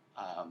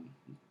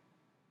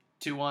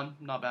 2-1,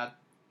 not bad.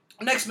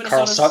 Next,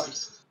 Minnesota.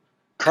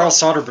 Carl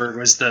Soderberg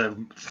was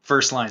the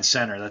first-line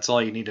center. That's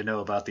all you need to know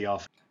about the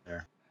offense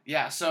there.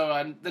 Yeah,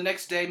 so the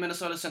next day,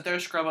 Minnesota sent their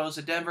scrubbos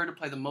to Denver to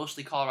play the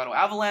mostly Colorado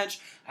Avalanche.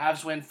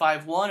 Avs win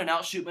 5-1 and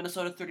outshoot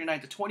Minnesota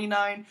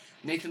 39-29.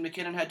 Nathan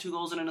McKinnon had 2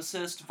 goals and an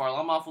assist.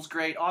 Varlamov was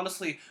great.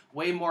 Honestly,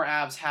 way more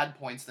Avs had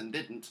points than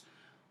didn't.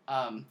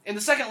 In the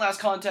second last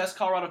contest,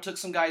 Colorado took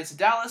some guys to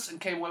Dallas and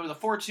came away with a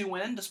 4-2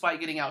 win, despite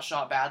getting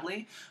outshot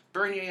badly.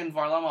 Bernier and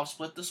Varlamov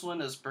split this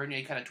one, as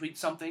Bernier kind of tweaked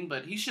something,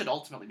 but he should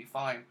ultimately be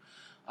fine.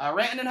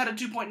 Rantanen had a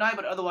 2.9,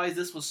 but otherwise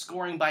this was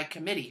scoring by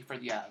committee for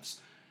the Avs.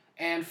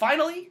 And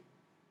finally,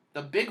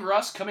 the big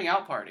Russ coming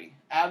out party.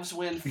 Avs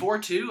win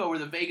 4-2 over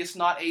the Vegas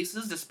Not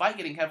Aces, despite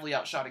getting heavily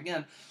outshot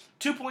again.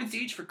 2 points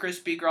each for Chris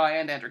Bigras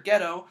and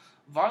Andrighetto.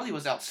 Varley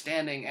was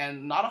outstanding,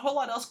 and not a whole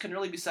lot else can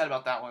really be said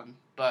about that one.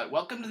 But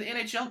welcome to the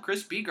NHL,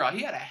 Chris Bigras.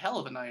 He had a hell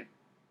of a night.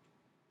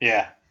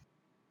 Yeah.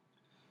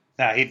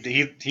 Nah,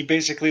 he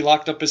basically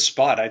locked up his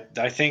spot.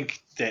 I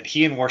think that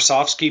he and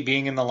Warsofsky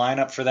being in the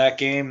lineup for that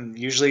game,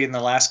 usually in the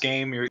last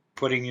game, you're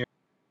putting your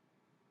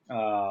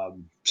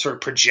sort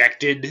of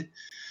projected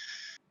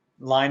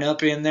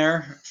lineup in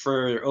there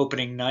for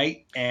opening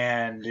night,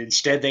 and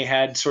instead they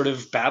had sort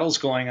of battles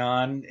going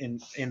on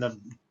in the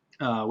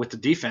with the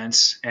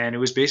defense, and it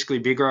was basically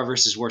Bigras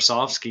versus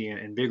Warsofsky,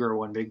 and Bigras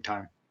won big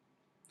time.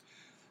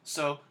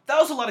 So that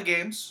was a lot of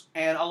games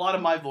and a lot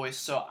of my voice,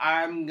 so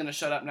I'm going to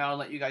shut up now and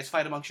let you guys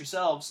fight amongst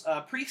yourselves.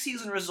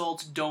 Preseason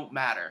results don't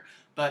matter,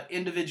 but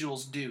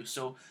individuals do.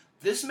 So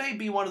this may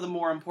be one of the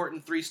more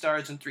important 3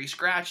 stars and 3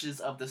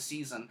 scratches of the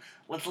season.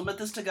 Let's limit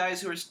this to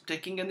guys who are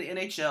sticking in the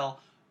NHL.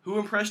 Who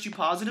impressed you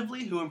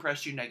positively? Who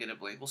impressed you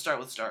negatively? We'll start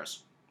with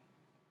stars.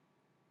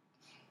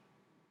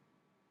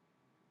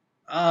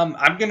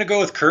 I'm going to go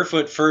with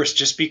Kerfoot first,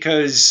 just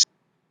because,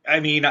 I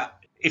mean,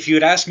 if you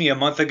had asked me a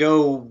month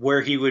ago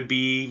where he would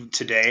be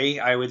today,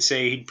 I would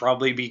say he'd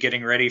probably be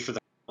getting ready for the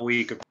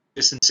week of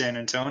practice in San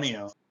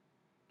Antonio.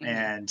 Mm-hmm.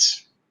 And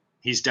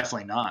he's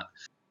definitely not.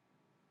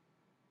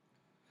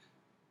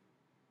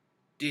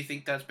 Do you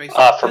think that's based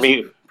on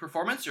his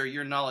performance or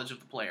your knowledge of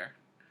the player?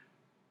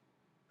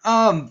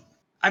 I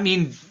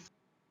mean,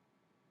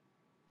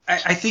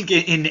 I think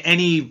in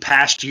any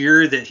past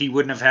year that he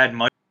wouldn't have had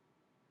much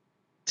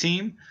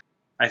team,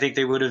 I think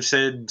they would have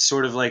said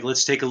sort of like,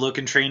 let's take a look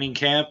in training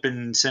camp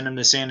and send him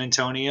to San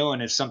Antonio,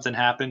 and if something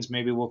happens,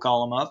 maybe we'll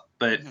call him up.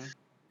 But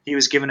he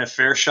was given a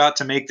fair shot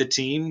to make the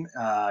team.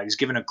 He was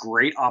given a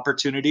great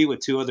opportunity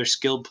with two other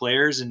skilled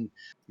players, and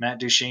Matt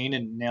Duchene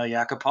and Nail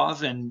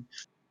Yakupov, and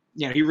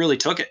he really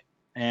took it.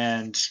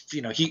 And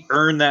he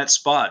earned that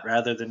spot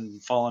rather than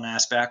falling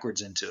ass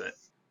backwards into it.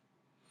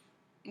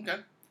 Okay.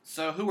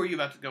 So who are you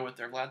about to go with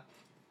there, Vlad?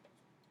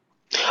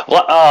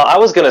 Well, I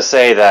was going to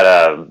say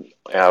that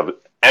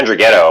Andrew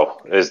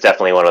Ghetto is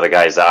definitely one of the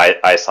guys that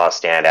I saw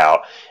stand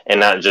out, and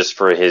not just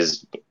for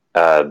his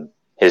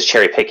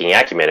cherry picking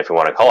acumen, if we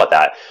want to call it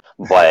that,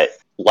 but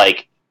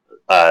like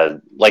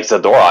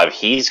Zadorov,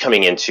 he's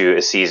coming into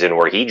a season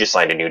where he just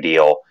signed a new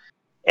deal,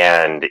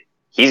 and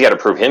he's got to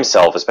prove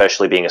himself,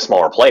 especially being a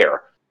smaller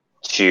player,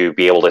 to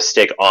be able to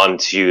stick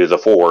onto the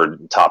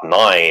forward top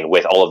 9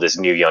 with all of this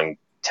new young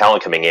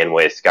talent coming in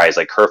with guys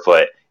like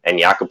Kerfoot and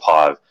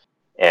Yakupov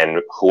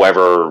and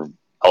whoever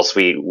else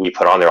we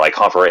put on there, like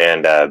Comfort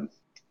and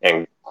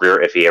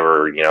Greer, if he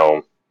ever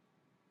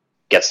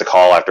gets the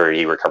call after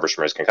he recovers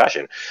from his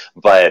concussion.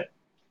 But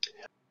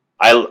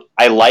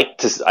I'd like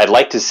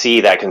to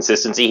see that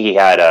consistency. He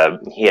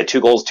had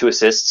 2 goals, 2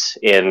 assists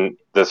in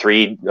the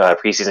 3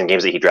 preseason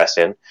games that he dressed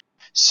in.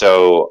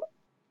 So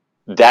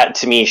that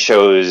to me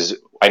shows.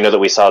 I know that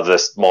we saw the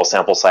small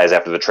sample size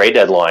after the trade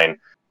deadline,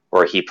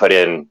 where he put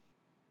in.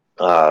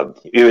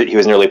 He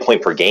was nearly a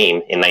point per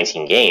game in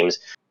 19 games,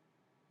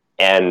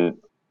 and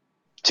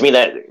to me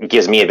that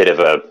gives me a bit of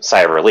a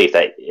sigh of relief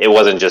that it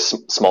wasn't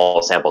just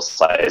small sample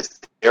size.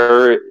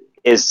 There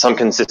is some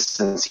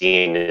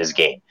consistency in his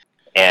game,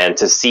 and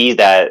to see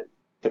that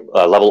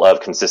level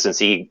of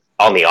consistency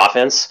on the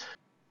offense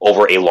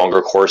over a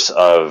longer course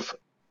of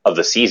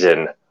the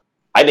season,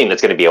 I think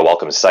that's going to be a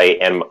welcome sight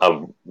and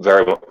a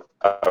very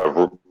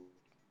a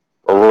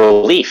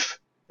relief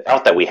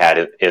out that we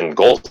had in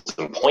goals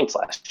and points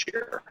last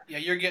year. Yeah,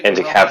 you're getting. And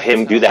to have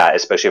him do that,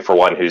 especially for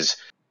one who's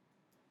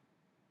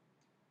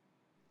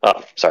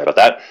sorry about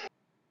that.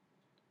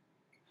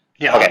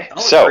 Yeah. Okay.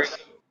 So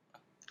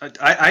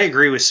I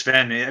agree with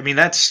Sven. I mean,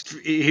 that's,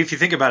 if you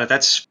think about it,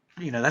 that's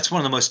that's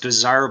one of the most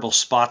desirable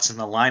spots in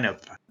the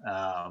lineup.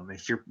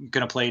 If you're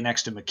going to play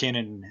next to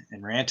McKinnon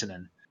and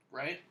Rantanen,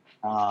 right?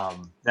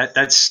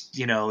 That's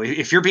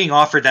if you're being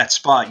offered that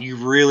spot, you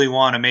really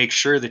want to make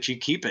sure that you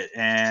keep it.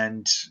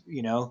 And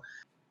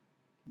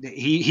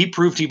he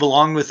proved he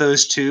belonged with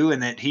those two,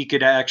 and that he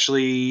could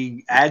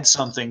actually add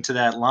something to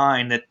that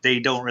line that they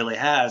don't really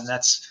have. And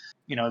that's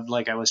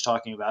like I was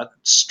talking about,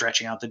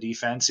 stretching out the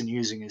defense and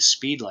using his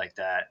speed like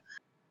that.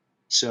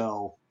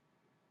 So,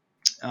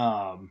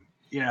 I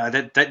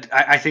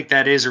think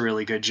that is a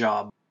really good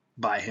job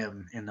by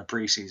him in the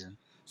preseason.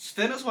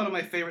 Sven is one of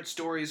my favorite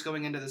stories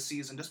going into the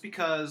season, just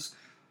because,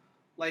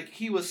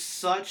 he was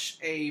such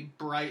a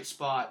bright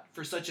spot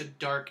for such a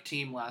dark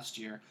team last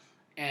year,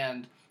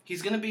 and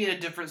he's going to be in a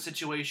different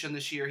situation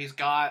this year. He's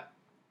got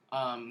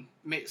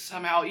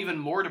somehow even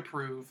more to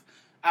prove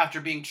after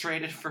being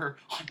traded for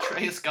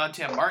Andreas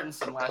goddamn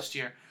Martinson last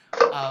year.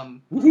 So,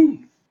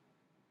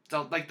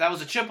 that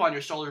was a chip on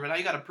your shoulder, but now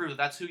you got to prove that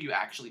that's who you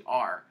actually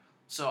are.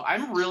 So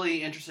I'm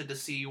really interested to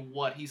see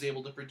what he's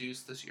able to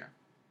produce this year.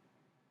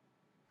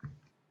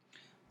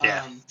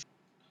 Yeah.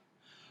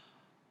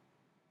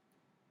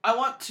 I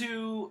want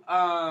to.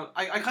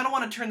 I kind of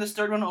want to turn this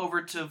third one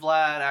over to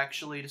Vlad,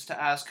 actually, just to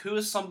ask, who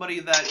is somebody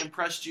that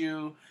impressed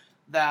you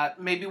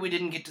that maybe we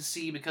didn't get to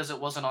see because it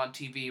wasn't on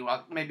TV?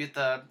 Well, maybe at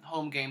the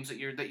home games that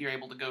you're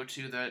able to go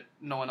to that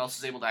no one else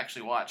is able to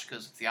actually watch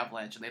because it's the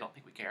Avalanche and they don't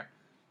think we care.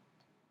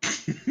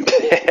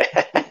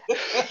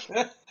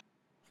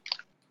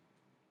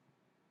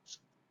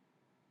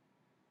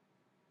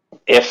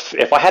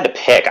 If I had to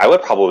pick, I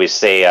would probably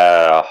say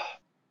Andrei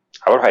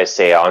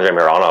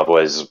Mironov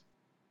was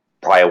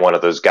probably one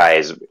of those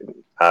guys.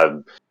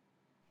 You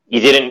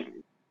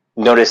didn't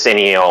notice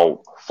any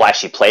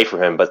flashy play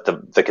from him, but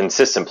the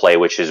consistent play,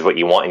 which is what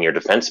you want in your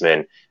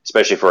defenseman,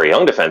 especially for a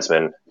young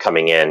defenseman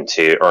coming in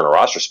to earn a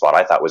roster spot,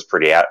 I thought was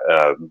pretty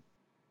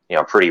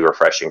pretty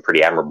refreshing,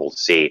 pretty admirable to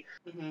see.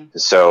 Mm-hmm.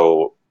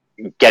 So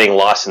getting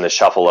lost in the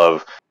shuffle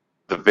of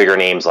the bigger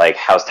names, like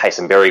how's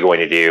Tyson Barrie going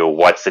to do,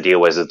 what's the deal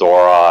with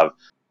Zadorov,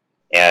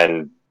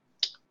 and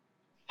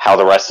how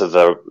the rest of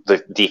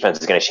the defense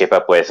is going to shape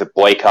up with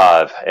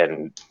Boykov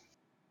and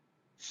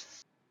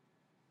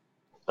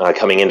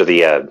coming into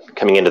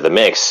the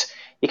mix,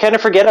 you kind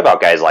of forget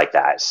about guys like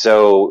that.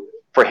 So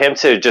for him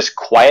to just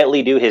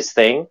quietly do his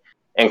thing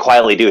and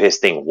quietly do his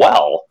thing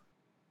well,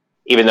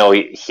 even though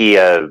he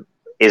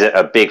isn't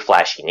a big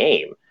flashy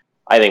name,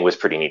 I think was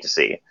pretty neat to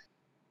see.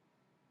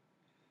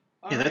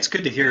 Yeah, that's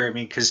good to hear. I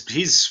mean, because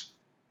he's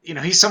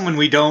someone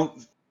we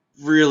don't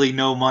really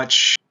know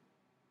much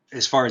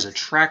as far as a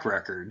track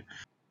record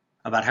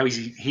about how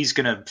he's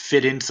going to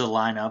fit into the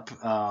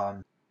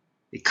lineup.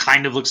 It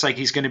kind of looks like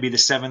he's going to be the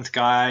 7th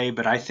guy,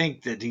 but I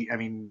think that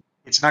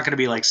it's not going to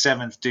be like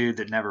 7th dude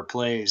that never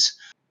plays.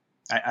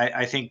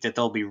 I think that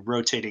they'll be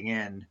rotating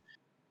in.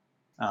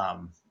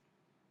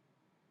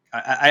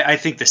 I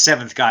think the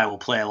seventh guy will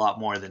play a lot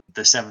more than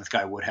the seventh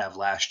guy would have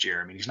last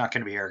year. I mean, he's not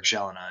going to be Eric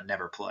Jelena and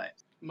never play.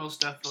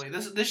 Most definitely.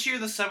 This year,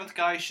 the seventh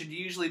guy should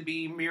usually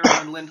be Miro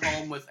and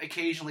Lindholm with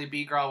occasionally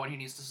Bigra when he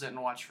needs to sit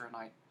and watch for a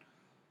night.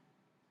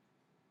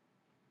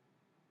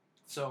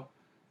 So,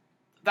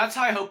 that's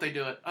how I hope they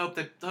do it. I hope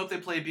they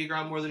play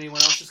Bigra more than anyone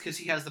else, just because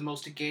he has the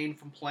most to gain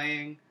from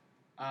playing,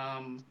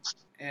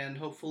 and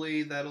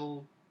hopefully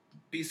that'll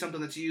be something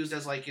that's used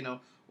as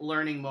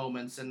learning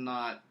moments and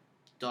not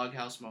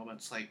doghouse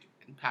moments like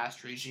in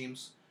past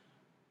regimes.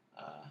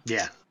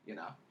 Yeah.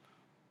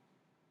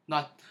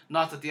 Not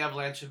that the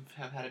Avalanche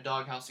have had a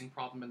doghousing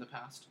problem in the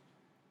past.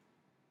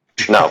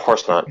 No, of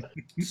course not.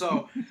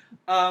 So,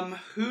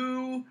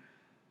 who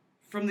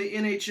from the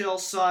NHL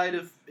side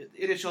of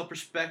NHL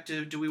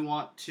perspective do we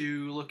want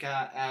to look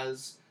at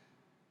as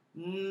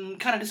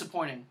kind of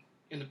disappointing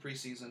in the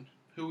preseason?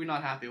 Who are we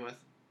not happy with?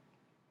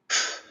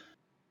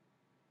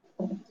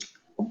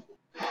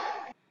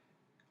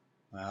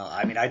 Well,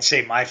 I mean, I'd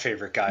say my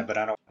favorite guy, but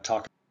I don't want to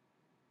talk.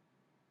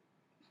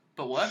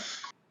 But what?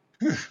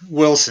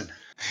 Wilson.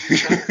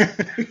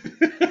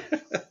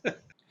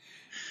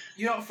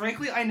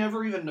 Frankly, I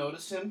never even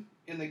noticed him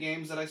in the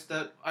games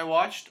that I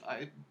watched,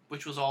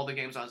 which was all the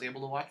games I was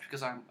able to watch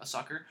because I'm a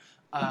sucker.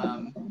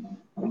 But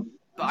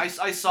I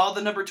saw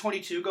the number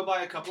 22 go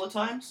by a couple of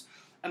times,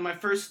 and my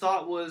first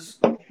thought was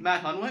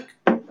Matt Hunwick,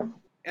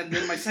 and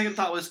then my second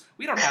thought was,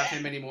 we don't have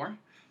him anymore.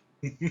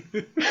 And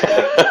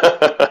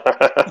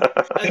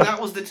that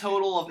was the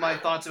total of my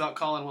thoughts about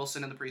Colin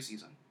Wilson in the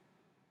preseason.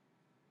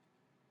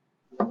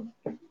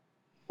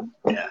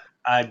 Yeah,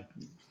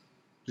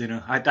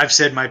 I've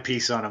said my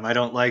piece on him. I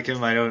don't like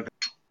him. I don't.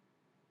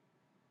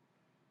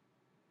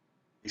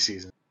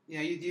 Season.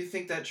 Yeah, you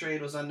think that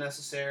trade was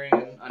unnecessary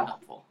and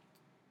unhelpful?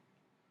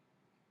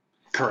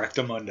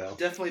 Correctamundo.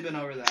 Definitely been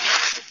over that.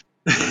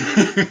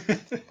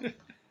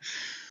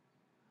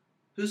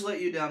 Who's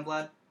let you down,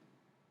 Vlad?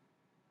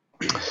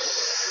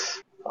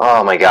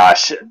 Oh my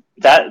gosh,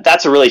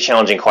 that's a really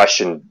challenging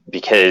question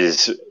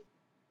because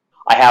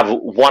I have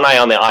one eye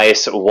on the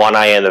ice, one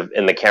eye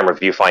in the camera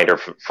viewfinder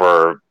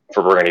for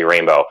Burgundy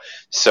Rainbow.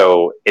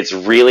 So it's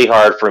really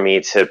hard for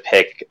me to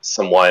pick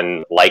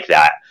someone like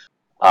that.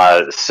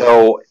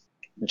 So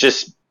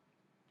just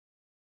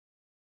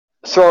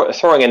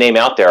throwing a name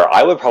out there,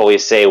 I would probably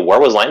say, where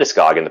was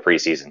Landeskog in the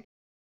preseason?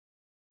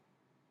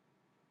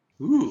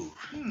 Ooh.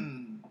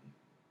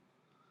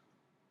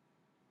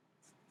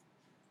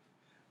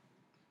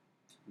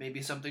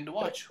 Maybe something to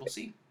watch. We'll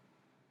see.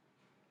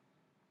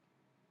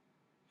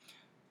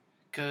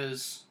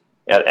 Because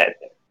I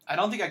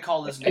don't think I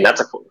called his name and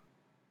that's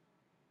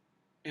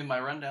in my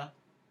rundown.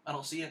 I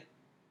don't see it.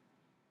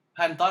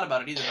 Hadn't thought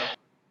about it either,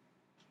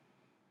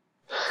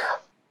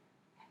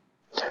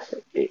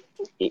 though.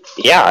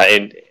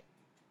 Yeah,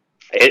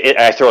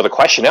 I throw the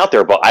question out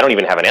there, but I don't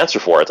even have an answer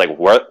for it. It's like,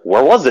 where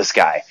was this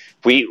guy?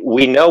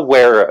 We know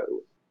where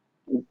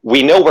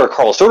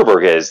Carl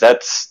Soderberg is.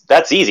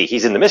 That's easy.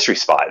 He's in the mystery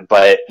spot.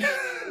 But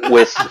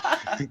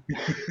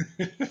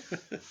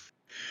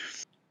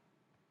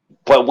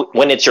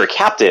when it's your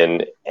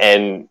captain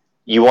and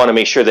you want to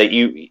make sure that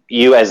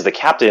you as the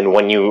captain,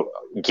 when you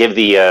give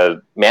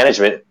the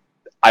management,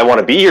 I want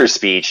to be your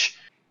speech.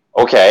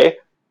 Okay,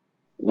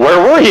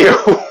 where were you?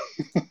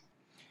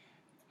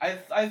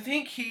 I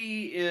think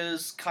he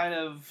is kind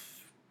of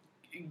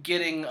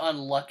getting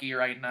unlucky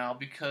right now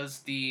because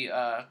the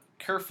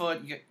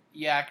Kerfoot,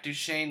 Yak,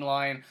 Duchesne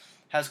line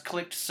has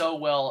clicked so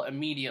well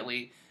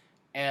immediately,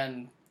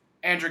 and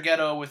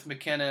Andrighetto with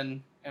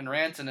McKinnon and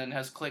Rantanen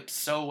has clicked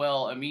so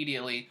well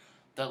immediately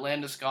that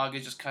Landeskog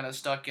is just kind of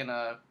stuck in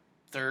a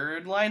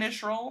third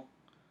line-ish role.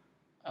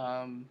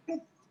 I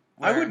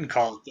wouldn't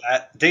call it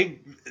that.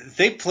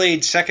 They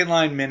played second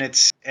line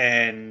minutes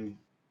and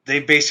they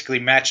basically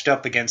matched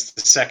up against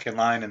the second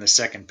line and the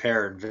second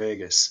pair in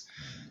Vegas.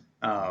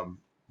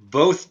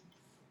 Both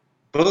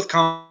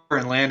Connor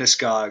and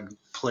Landeskog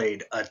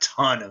played a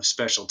ton of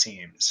special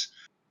teams.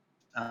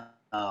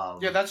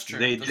 Yeah, that's true.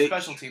 The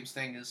special teams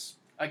thing is,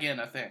 again,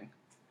 a thing.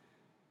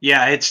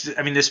 Yeah,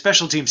 the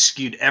special teams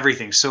skewed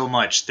everything so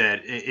much that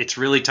it's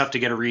really tough to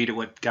get a read at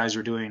what guys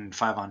were doing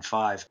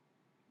 5-on-5.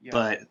 Yeah.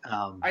 But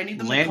I need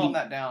them to calm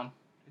that down.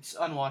 It's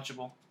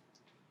unwatchable.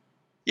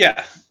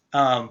 Yeah,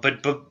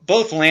 but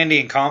both Landy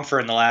and Comfer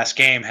in the last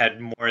game had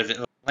more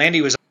than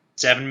Landy was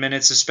 7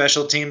 minutes of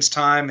special teams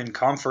time, and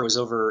Comfer was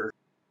over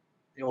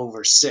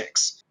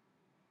 6.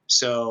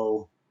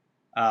 So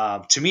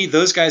to me,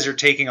 those guys are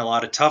taking a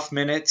lot of tough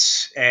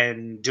minutes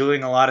and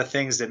doing a lot of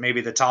things that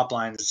maybe the top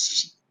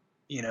lines,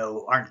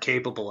 aren't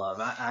capable of.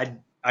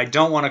 I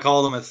don't want to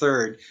call them a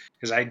third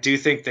because I do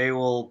think they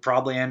will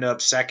probably end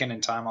up second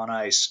in time on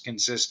ice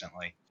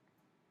consistently.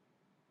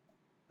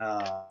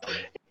 And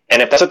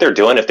if that's what they're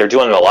doing, if they're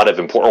doing a lot of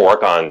important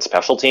work on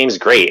special teams,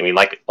 great. I mean,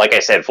 like I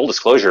said, full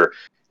disclosure,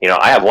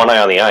 I have one eye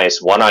on the ice,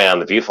 one eye on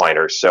the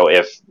viewfinder. So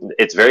if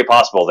it's very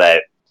possible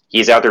that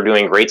he's out there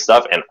doing great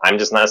stuff and I'm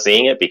just not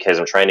seeing it because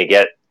I'm trying to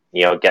get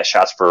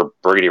shots for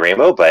Burgundy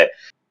Rainbow, but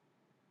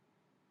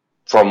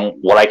from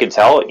what I could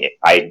tell,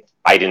 I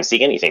didn't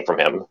see anything from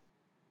him.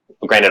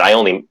 Granted, I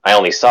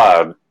only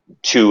saw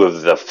 2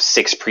 of the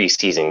 6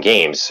 preseason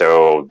games,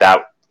 so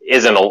that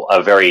isn't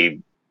a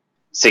very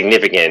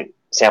significant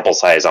sample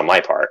size on my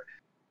part.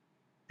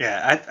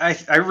 Yeah,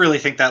 I really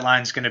think that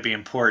line's going to be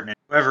important. And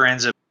whoever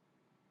ends up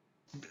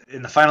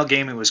in the final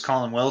game, it was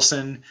Colin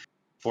Wilson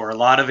for a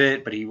lot of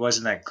it, but he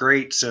wasn't that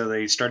great, so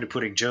they started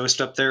putting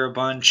Jost up there a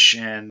bunch,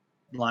 and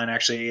the line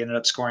actually ended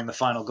up scoring the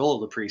final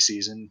goal of the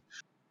preseason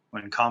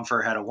when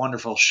Comfer had a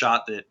wonderful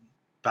shot that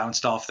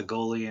bounced off the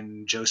goalie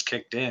and Jost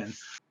kicked in.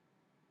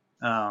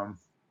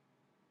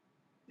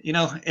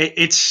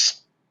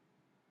 It's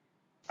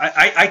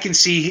I can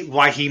see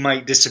why he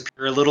might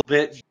disappear a little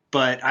bit,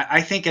 but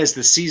I think as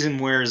the season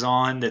wears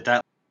on, that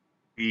will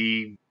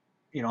be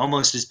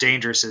almost as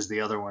dangerous as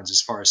the other ones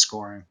as far as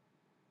scoring.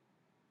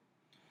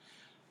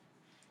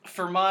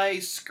 For my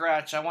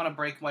scratch, I want to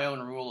break my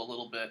own rule a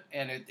little bit,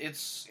 and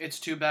it's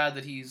too bad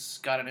that he's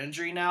got an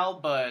injury now,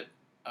 but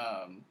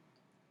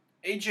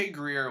AJ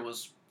Greer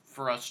was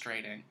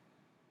frustrating.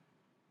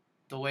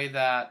 The way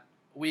that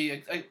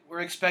we're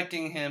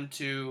expecting him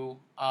to,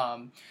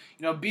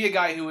 be a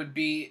guy who would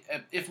be,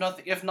 if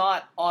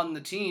not on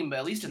the team, but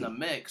at least in the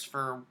mix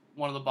for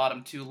one of the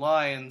bottom 2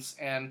 lines,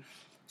 and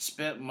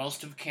spent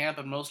most of camp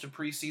and most of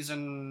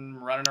preseason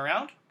running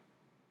around.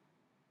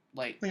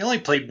 Like, he only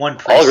played one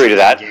preseason I'll agree to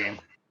that game.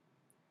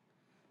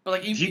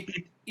 But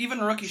even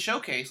rookie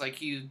showcase, like,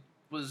 he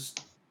was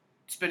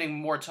spending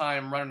more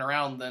time running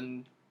around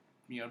than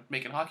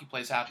making hockey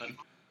plays happen.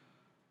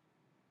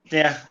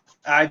 Yeah,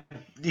 I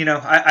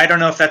don't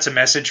know if that's a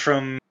message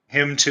from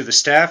him to the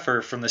staff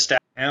or from the staff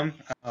to him.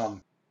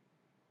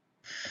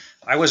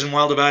 I wasn't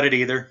wild about it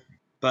either,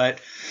 but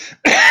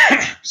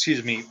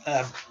excuse me.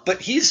 But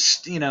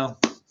he's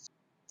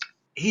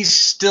he's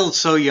still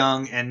so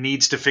young and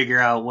needs to figure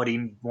out what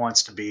he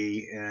wants to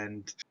be,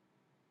 and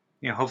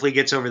hopefully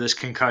gets over this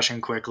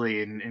concussion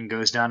quickly and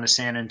goes down to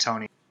San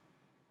Antonio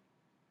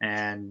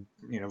and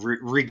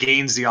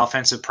regains the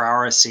offensive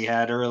prowess he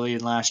had early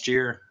in last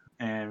year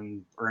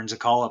and earns a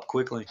call up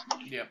quickly.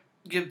 Yeah,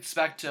 gets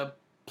back to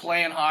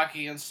playing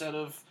hockey instead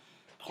of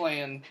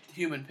playing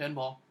human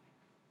pinball.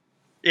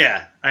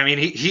 Yeah, I mean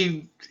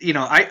he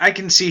I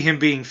can see him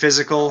being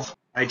physical.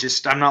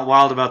 I'm not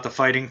wild about the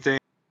fighting thing.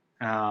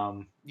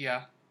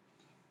 Yeah.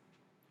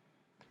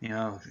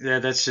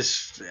 That's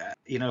just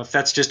if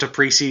that's just a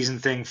preseason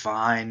thing,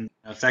 fine.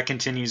 If that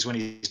continues when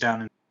he's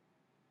down,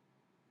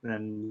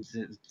 then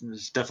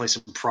there's definitely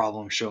some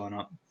problems showing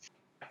up.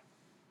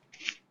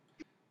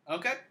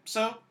 Okay,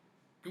 so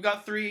we've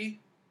got 3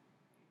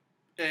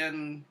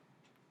 and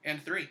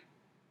 3,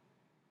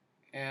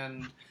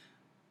 and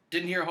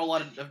didn't hear a whole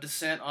lot of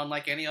dissent on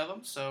like any of them,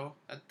 so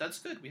that's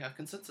good. We have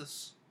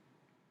consensus.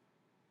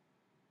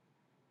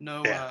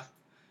 No, yeah.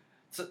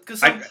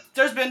 Because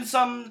there's been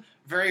some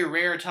very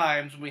rare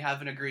times when we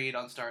haven't agreed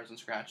on stars and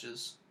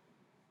scratches,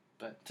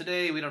 but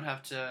today we don't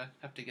have to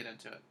get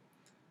into it.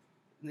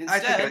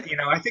 Instead,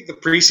 I think the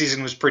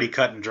preseason was pretty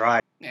cut and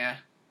dry. Yeah.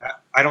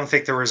 I don't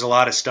think there was a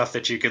lot of stuff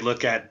that you could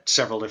look at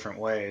several different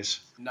ways.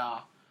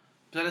 Nah.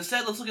 But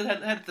instead, let's look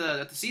ahead at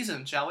the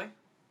season, shall we?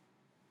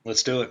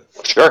 Let's do it.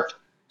 Sure.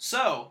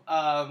 So,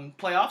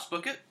 playoffs,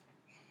 book it.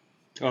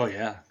 Oh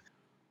yeah,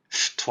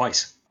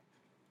 twice.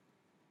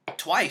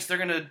 They're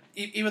gonna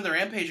even the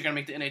Rampage are gonna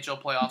make the NHL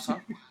playoffs, huh?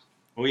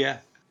 Oh yeah.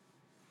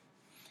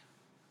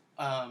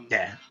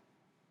 Yeah.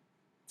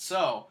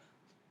 So,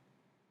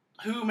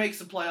 who makes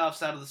the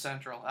playoffs out of the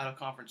Central, out of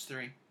Conference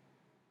 3?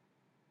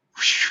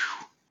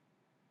 Whew.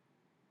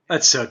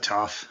 That's so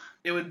tough.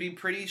 It would be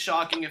pretty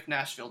shocking if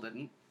Nashville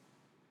didn't.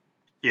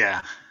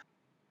 Yeah.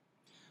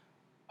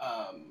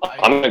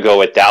 I'm going to go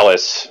with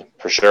Dallas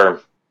for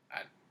sure.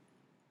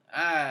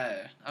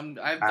 I don't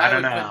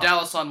would know. put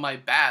Dallas on my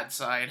bad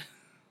side.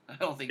 I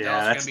don't think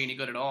Dallas is going to be any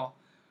good at all.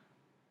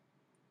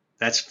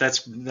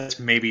 That's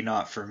maybe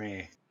not for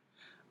me.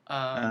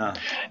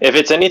 If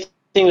it's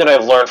anything that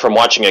I've learned from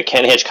watching a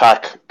Ken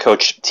Hitchcock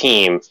coach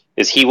team,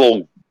 is he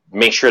will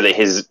make sure that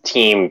his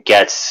team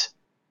gets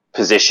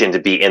positioned to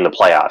be in the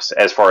playoffs.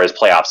 As far as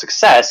playoff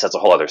success, that's a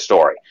whole other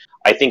story.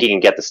 I think he can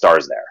get the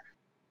Stars there.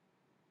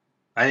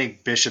 I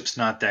think Bishop's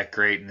not that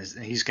great, and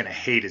he's going to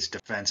hate his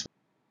defenseman.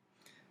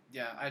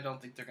 Yeah, I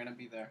don't think they're going to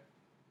be there.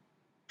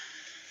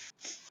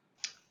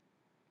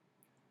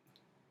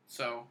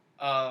 So,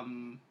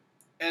 and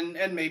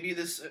maybe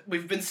this,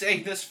 we've been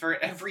saying this for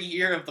every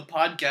year of the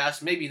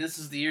podcast, maybe this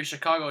is the year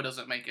Chicago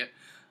doesn't make it.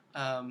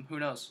 Who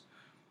knows?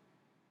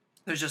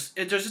 There's just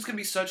going to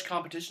be such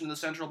competition in the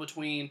Central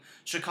between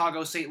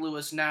Chicago, St.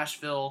 Louis,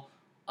 Nashville,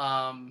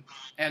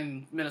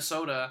 and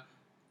Minnesota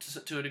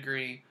to a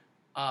degree.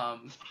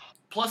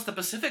 Plus, the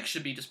Pacific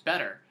should be just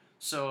better.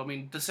 So, I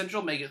mean, the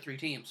Central may get 3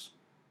 teams.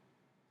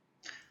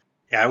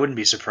 Yeah, I wouldn't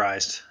be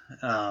surprised.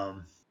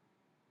 I'm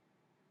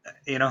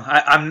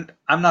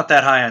not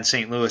that high on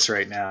St. Louis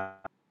right now.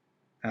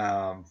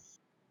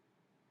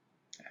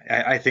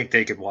 I think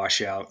they could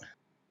wash out.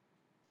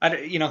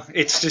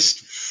 It's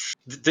just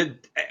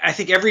I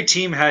think every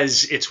team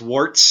has its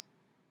warts,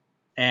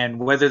 And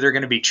whether they're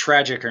going to be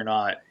tragic or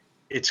not,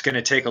 it's going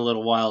to take a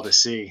little while to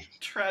see.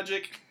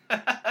 Tragic.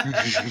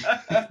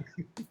 I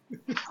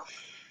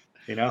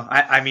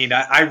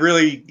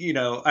really,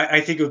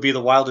 I think it would be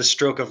the wildest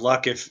stroke of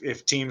luck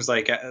if teams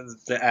like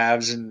the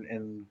Avs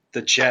and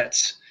the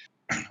Jets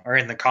are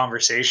in the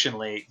conversation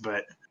late,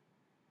 but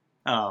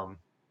that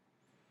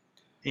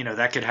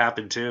could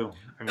happen too.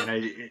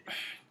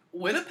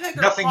 Winnipeg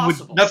are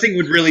possible. Nothing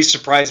would really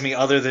surprise me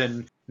other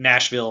than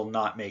Nashville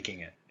not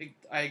making it.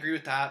 I agree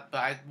with that,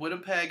 but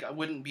Winnipeg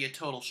wouldn't be a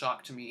total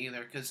shock to me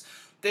either, because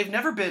they've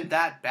never been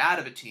that bad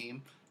of a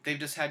team. They've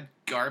just had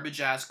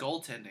garbage-ass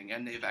goaltending,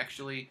 and they've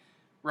actually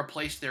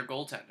replaced their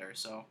goaltender,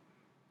 so...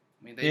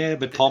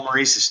 but Paul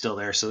Maurice is still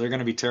there, so they're going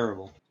to be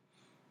terrible.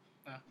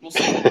 We'll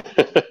see.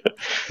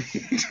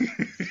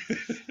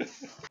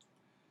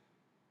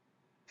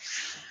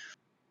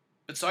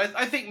 But so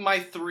I think my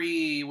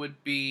 3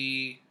 would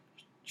be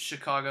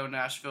Chicago,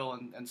 Nashville,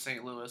 and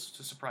St. Louis,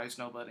 to surprise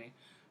nobody,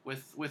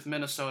 with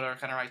Minnesota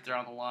kind of right there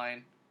on the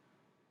line,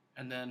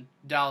 and then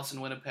Dallas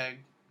and Winnipeg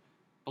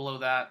below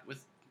that,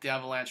 with the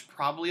Avalanche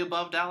probably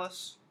above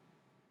Dallas,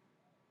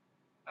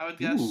 I would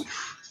guess. Ooh.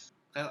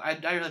 I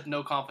have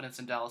no confidence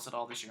in Dallas at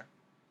all this year.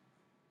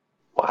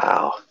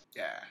 Wow.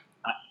 Yeah.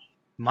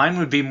 Mine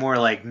would be more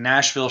like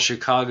Nashville,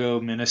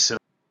 Chicago, Minnesota,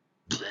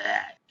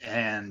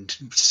 and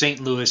St.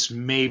 Louis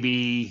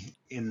maybe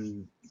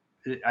in...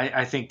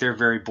 I think they're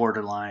very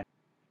borderline.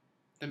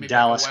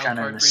 Dallas kind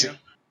of in the...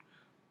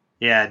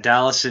 Yeah,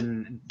 Dallas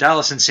and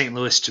St.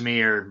 Louis to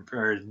me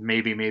are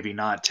maybe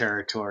not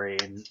territory,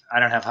 and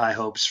I don't have high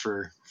hopes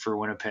for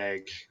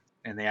Winnipeg,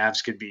 and the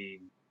Avs could be,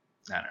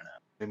 I don't know,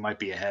 they might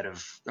be ahead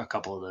of a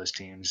couple of those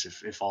teams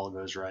if all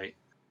goes right.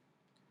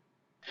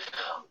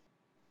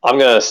 I'm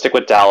going to stick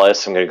with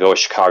Dallas, I'm going to go with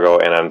Chicago,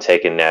 and I'm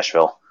taking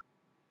Nashville.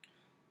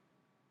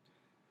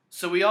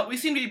 So we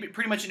seem to be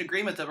pretty much in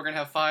agreement that we're going to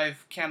have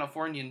 5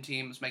 Californian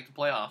teams make the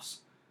playoffs.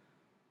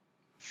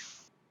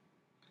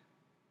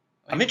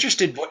 I'm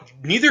interested.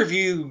 Neither of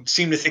you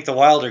seem to think the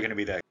Wild are going to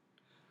be that.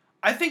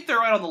 I think they're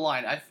right on the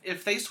line.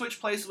 If they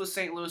switch places with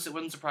St. Louis, it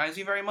wouldn't surprise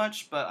me very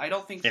much. But I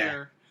don't think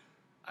they're.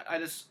 I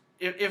just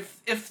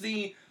if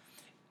we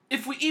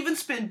even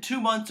spend 2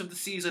 months of the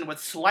season with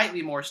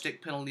slightly more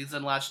stick penalties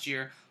than last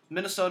year,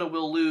 Minnesota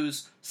will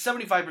lose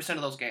 75%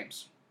 of those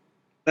games.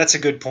 That's a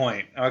good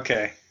point.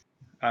 Okay,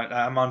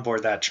 I'm on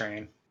board that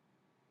train.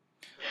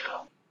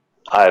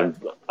 I'm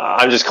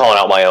just calling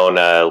out my own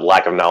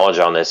lack of knowledge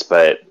on this,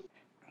 but.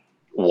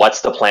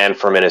 What's the plan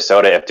for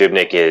Minnesota if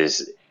Dubnyk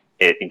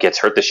gets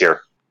hurt this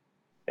year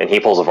and he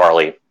pulls a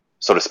Varley,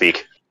 so to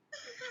speak?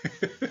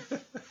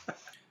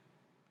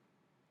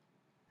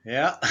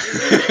 Yeah.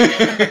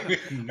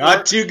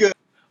 Not too good.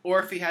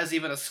 Or if he has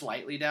even a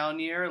slightly down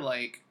year,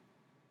 like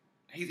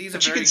he's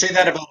but you can say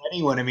that about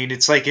anyone.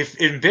 It's like if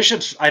in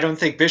Bishop's, I don't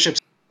think Bishop's,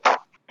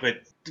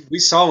 but we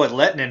saw what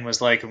Lehtinen was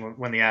like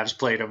when the Avs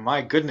played him.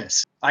 My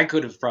goodness, I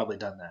could have probably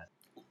done that.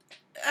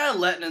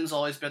 Lettinen's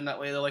always been that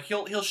way though. Like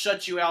he'll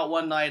shut you out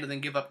one night and then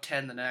give up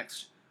 10 the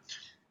next.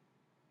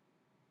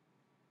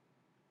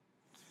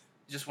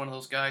 Just one of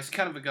those guys.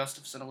 Kind of a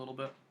Gustafsson a little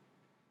bit.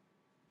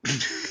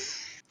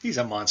 He's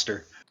a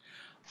monster.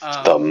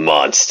 The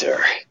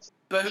monster.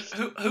 But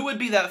who would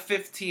be that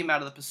 5th team out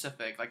of the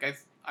Pacific? Like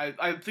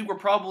I think we're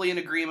probably in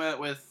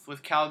agreement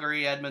with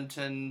Calgary,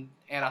 Edmonton,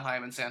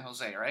 Anaheim, and San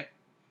Jose, right?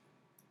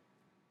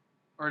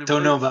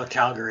 Don't know about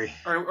Calgary.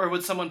 Or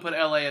would someone put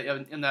LA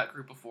in that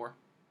group of 4?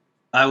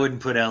 I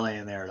wouldn't put LA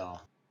in there at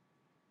all.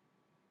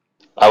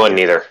 I wouldn't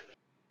either.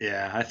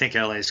 Yeah, I think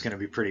LA is going to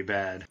be pretty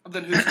bad.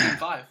 Then who's team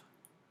 5?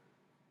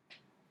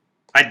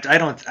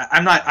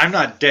 I'm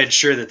not dead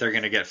sure that they're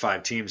going to get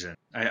 5 teams in.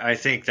 I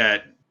think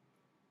that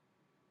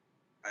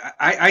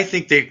I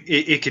think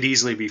it could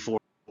easily be 4.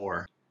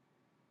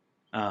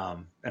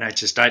 And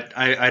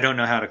I don't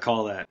know how to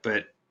call that,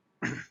 but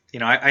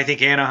I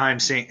think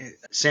Anaheim,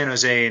 San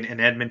Jose, and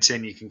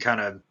Edmonton you can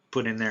kind of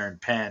put in there in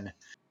pen.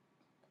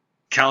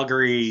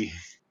 Calgary,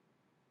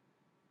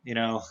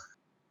 that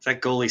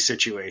goalie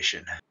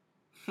situation.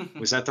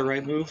 Was that the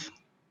right move?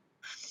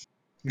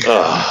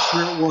 I'm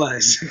sure it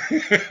was.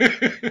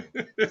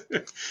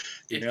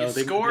 If you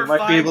score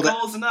 5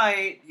 goals a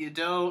night, you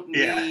don't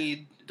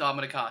need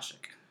Dominik Hasek.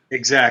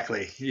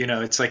 Exactly.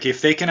 It's like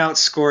if they can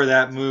outscore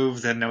that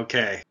move, then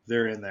okay,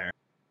 they're in there.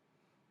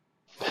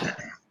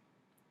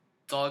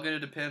 It's all going to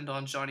depend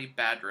on Johnny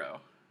Badrow.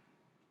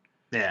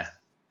 Yeah,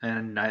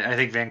 and I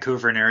think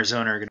Vancouver and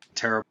Arizona are going to be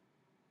terrible.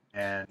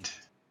 And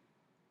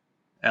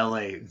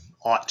LA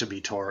ought to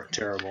be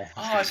terrible.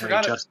 Oh, I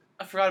forgot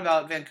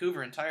about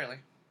Vancouver entirely.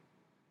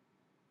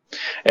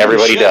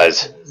 Everybody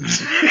does.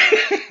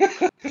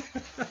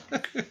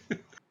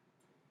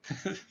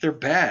 They're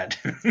bad.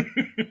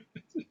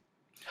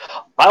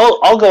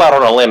 I'll go out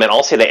on a limb and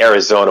I'll say that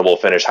Arizona will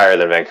finish higher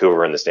than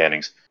Vancouver in the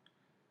standings.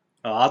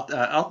 I'll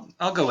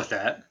go with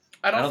that.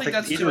 I don't think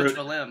that's too much of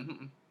a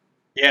limb.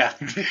 Yeah.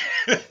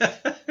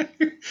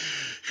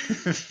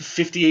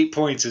 58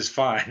 points is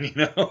fine,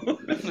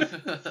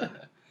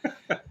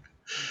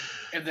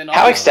 And then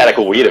How ecstatic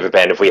would we have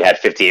been if we had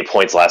 58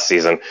 points last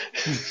season?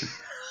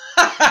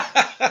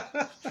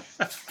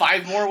 That's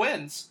 5 more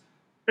wins.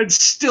 And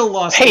still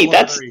lost Hey, the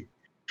that's- lottery.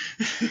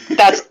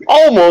 That's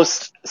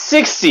almost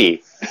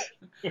 60.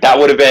 That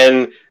would have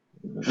been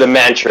the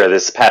mantra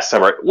this past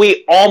summer.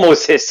 We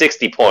almost hit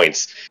 60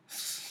 points.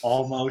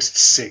 Almost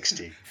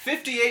 60.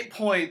 58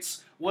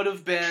 points would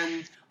have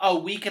been a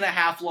week and a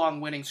half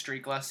long winning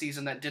streak last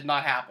season that did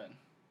not happen.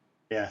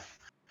 Yeah.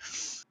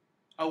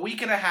 A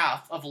week and a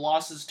half of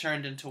losses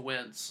turned into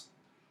wins.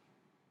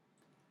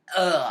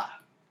 Ugh.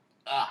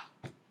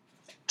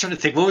 Trying to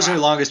think, what was their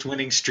longest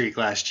winning streak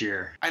last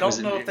year? I don't Was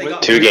it- know if they wa-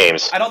 got 2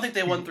 games. I don't think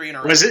they won 3 in a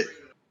row. Was it?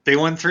 They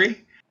won 3?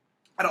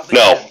 I don't think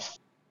No. they did.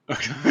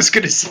 Okay, I was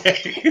gonna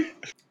say.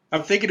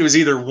 I'm thinking it was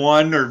either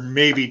 1 or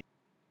maybe.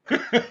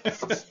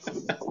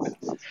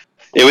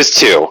 It was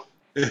 2.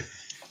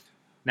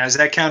 Now is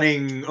that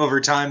counting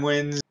overtime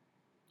wins?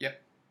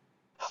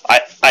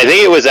 I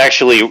think it was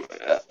actually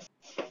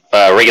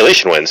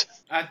regulation wins.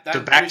 I'm The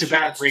pretty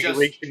back-to-back sure it's just-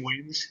 regulation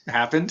wins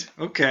happened.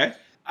 Okay.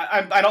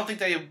 I don't think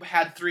they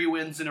had 3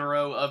 wins in a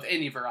row of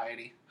any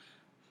variety.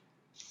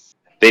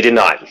 They did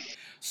not.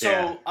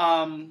 So,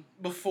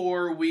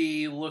 before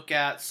we look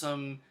at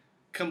some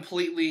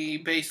completely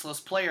baseless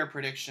player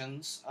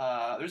predictions,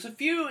 there's a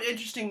few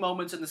interesting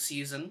moments in the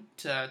season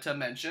to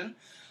mention.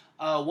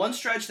 One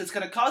stretch that's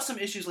going to cause some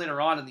issues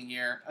later on in the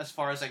year, as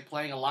far as like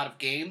playing a lot of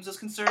games is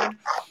concerned,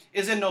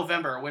 is in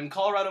November when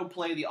Colorado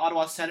play the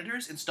Ottawa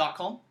Senators in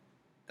Stockholm.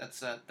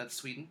 That's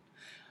Sweden.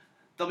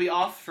 They'll be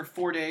off for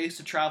 4 days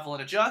to travel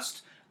and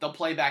adjust. They'll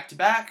play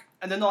back-to-back,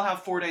 and then they'll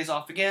have 4 days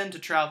off again to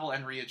travel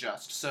and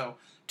readjust. So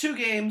 2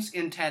 games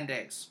in 10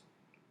 days.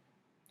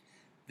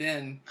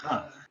 Then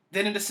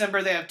in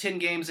December, they have 10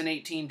 games in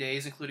 18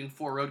 days, including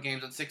 4 road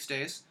games in 6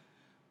 days.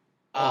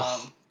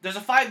 There's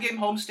a 5-game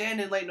homestand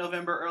in late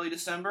November, early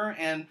December,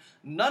 and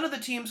none of the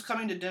teams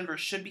coming to Denver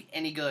should be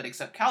any good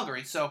except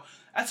Calgary. So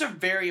that's a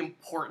very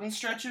important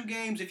stretch of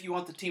games if you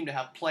want the team to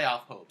have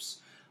playoff hopes.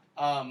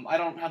 I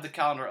don't have the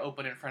calendar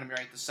open in front of me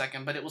right this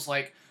second, but it was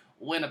like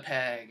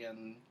Winnipeg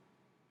and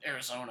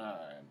Arizona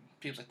and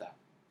teams like that.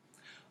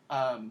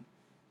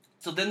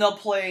 So then they'll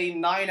play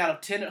 9 out of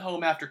 10 at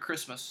home after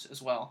Christmas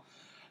as well.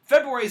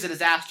 February is a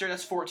disaster.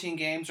 That's 14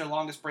 games. Their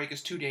longest break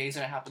is 2 days,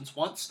 and it happens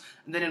once.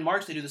 And then in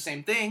March, they do the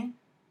same thing,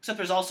 except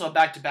there's also a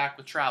back-to-back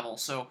with travel.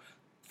 So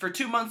for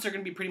 2 months, they're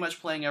going to be pretty much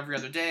playing every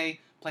other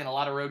day, playing a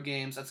lot of road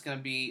games. That's going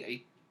to be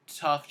a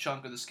tough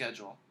chunk of the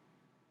schedule.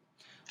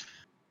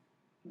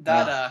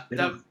 That They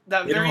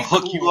very don't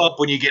hook cool, you up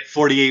when you get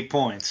 48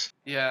 points.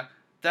 Yeah,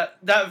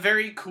 that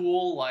very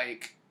cool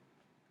like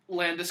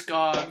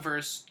Landeskog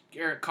versus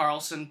Erik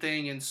Karlsson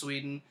thing in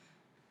Sweden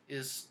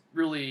is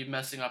really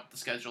messing up the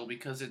schedule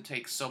because it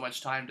takes so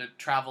much time to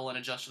travel and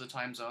adjust to the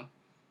time zone.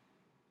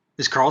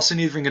 Is Carlson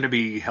even going to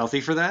be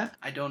healthy for that?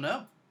 I don't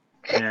know.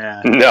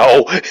 Yeah.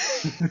 No.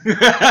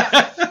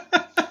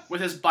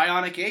 With his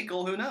bionic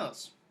ankle, who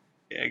knows?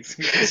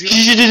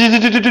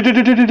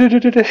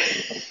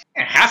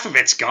 Half of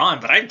it's gone,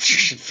 but it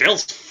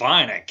feels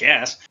fine, I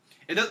guess.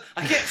 It does.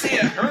 I can't say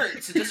it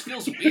hurts. It just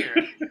feels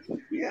weird.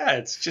 Yeah,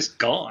 it's just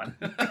gone.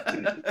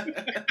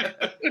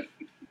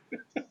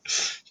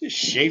 Just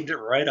shaved it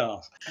right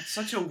off. It's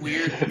such a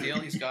weird deal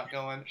he's got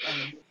going.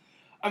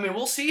 I mean,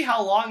 we'll see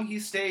how long he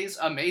stays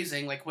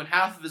amazing. Like when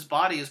half of his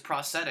body is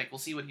prosthetic, we'll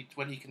see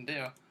what he can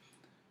do.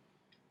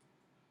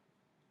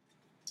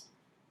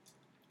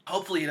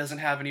 Hopefully, he doesn't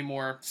have any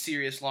more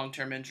serious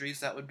long-term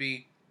injuries. That would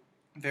be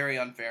very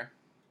unfair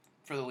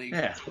for the league.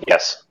 Yeah.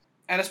 Yes.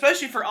 And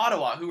especially for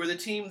Ottawa, who are the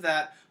team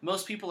that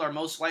most people are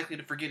most likely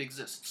to forget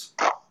exists.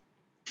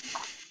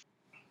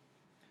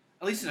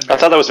 At least in America. I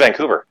thought that was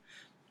Vancouver.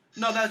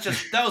 No, that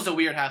was a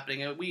weird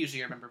happening. We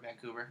usually remember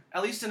Vancouver.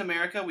 At least in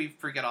America, we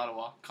forget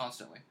Ottawa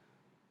constantly.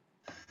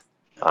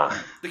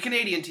 The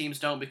Canadian teams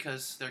don't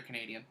because they're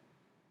Canadian.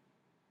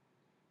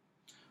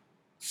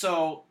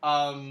 So,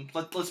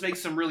 let's make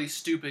some really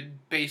stupid,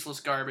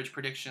 baseless garbage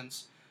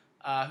predictions.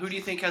 Who do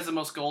you think has the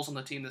most goals on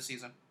the team this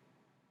season?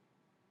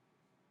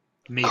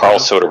 Me. Carl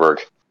Soderberg.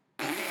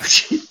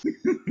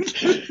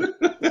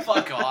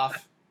 Fuck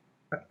off.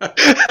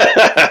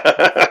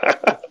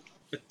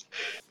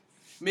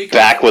 Miko,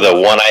 Back with a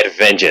one-eyed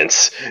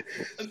vengeance.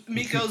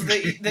 Miko's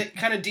the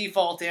kind of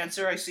default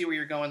answer. I see where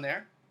you're going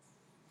there.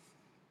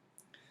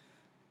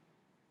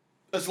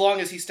 As long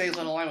as he stays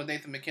on the line with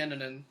Nathan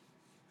McKinnon, and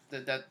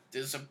that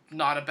is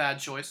not a bad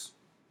choice.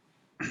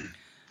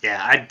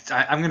 Yeah,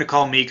 I'm going to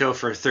call Miko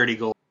for 30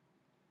 goals.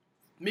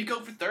 Miko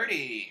for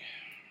 30.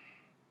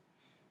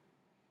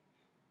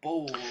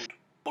 Bold.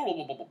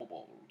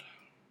 Bold.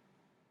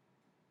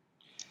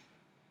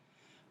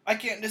 I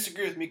can't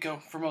disagree with Miko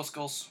for most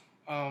goals.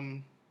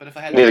 But if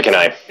I had Neither can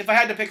I. If I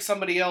had to pick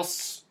somebody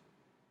else,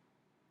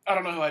 I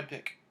don't know who I'd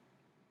pick.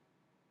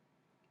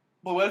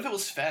 But what if it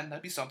was Sven?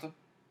 That'd be something.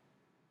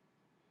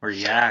 Or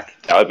Yak.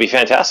 That would be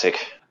fantastic.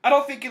 I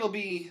don't think it'll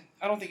be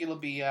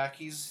Yak.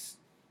 He's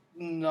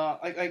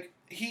not like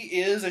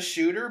he is a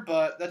shooter,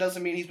 but that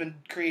doesn't mean he's been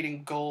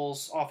creating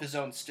goals off his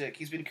own stick.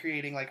 He's been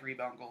creating like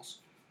rebound goals.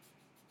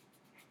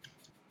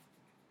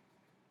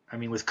 I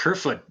mean, with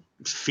Kerfoot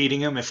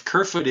feeding him, if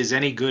Kerfoot is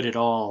any good at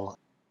all,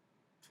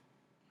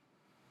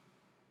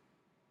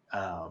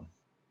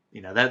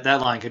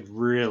 that line could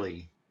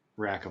really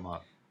rack him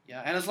up.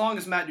 Yeah, and as long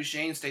as Matt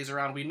Duchene stays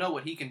around, we know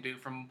what he can do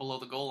from below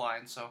the goal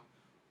line. So,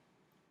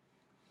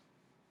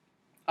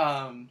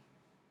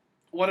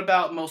 what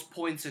about most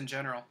points in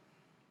general?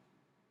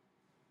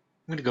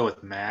 I'm gonna go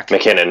with Mac.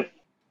 McKinnon.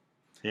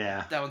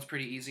 Yeah. That one's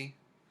pretty easy.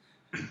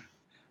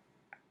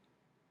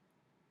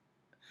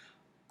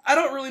 I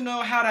don't really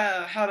know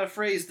how to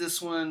phrase this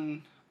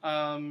one,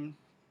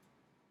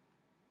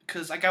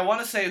 because I want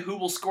to say who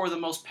will score the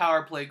most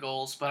power play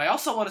goals, but I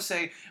also want to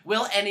say,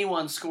 will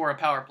anyone score a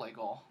power play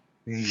goal?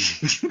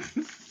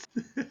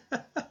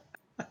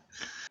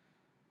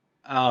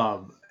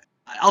 I'll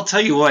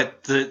tell you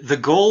what, the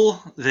goal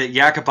that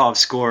Yakupov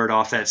scored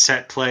off that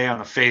set play on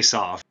the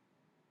face-off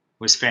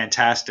was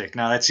fantastic.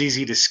 Now, that's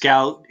easy to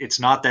scout. It's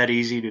not that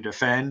easy to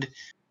defend.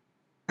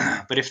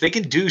 But if they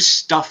can do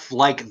stuff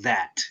like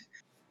that,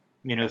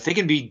 if they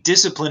can be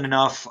disciplined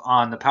enough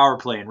on the power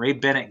play, and Ray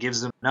Bennett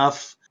gives them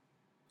enough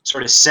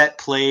sort of set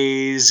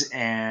plays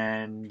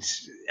and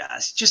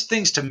just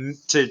things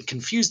to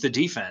confuse the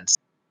defense,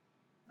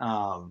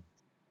 I'm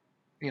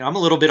a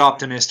little bit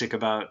optimistic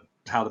about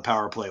how the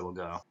power play will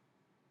go.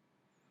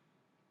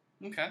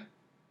 Okay.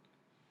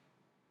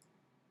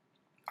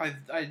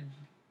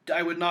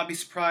 I would not be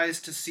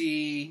surprised to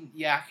see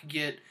Yak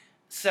get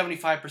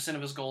 75%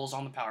 of his goals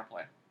on the power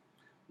play.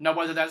 Now,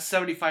 whether that's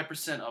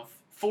 75% of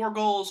 4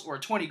 goals or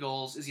 20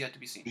 goals is yet to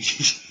be seen.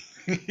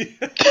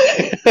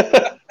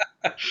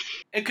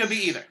 It could be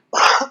either.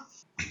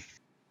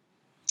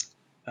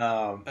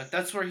 But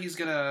that's where he's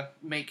going to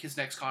make his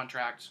next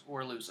contract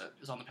or lose it,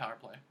 is on the power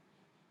play.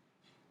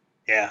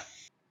 Yeah.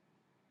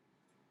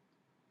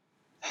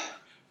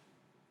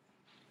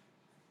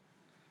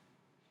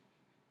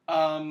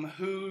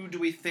 Who do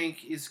we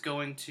think is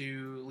going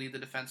to lead the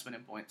defenseman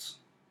in points?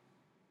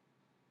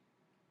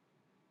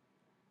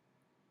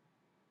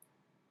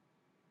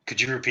 Could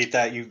you repeat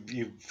that?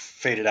 You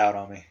faded out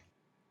on me.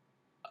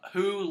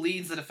 Who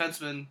leads the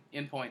defenseman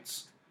in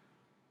points?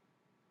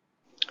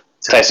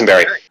 Tyson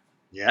Barrie.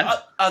 Yeah.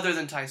 Other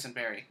than Tyson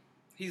Barrie.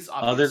 He's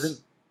obvious. Other than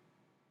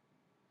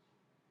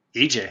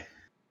EJ.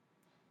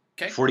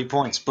 Okay. 40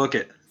 points. Book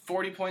it.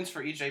 40 points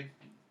for EJ.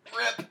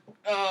 Rip.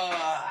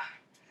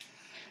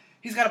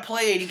 He's got to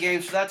play 80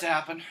 games for that to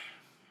happen.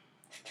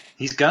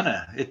 He's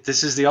gonna.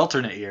 This is the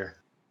alternate year.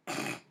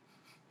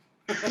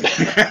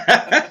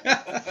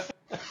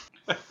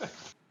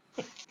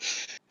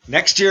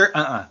 Next year,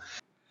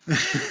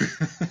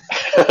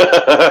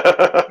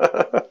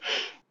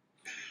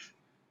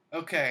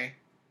 Okay.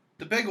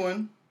 The big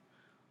one.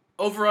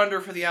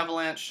 Over-under for the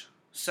Avalanche,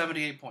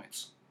 78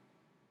 points.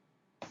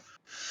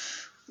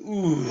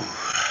 Ooh.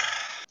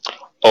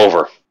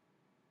 Over.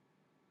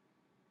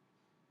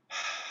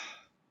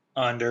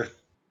 Under.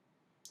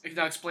 You can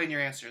now explain your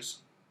answers.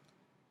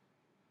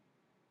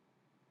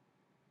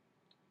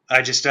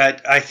 I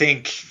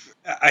think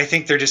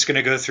they're just going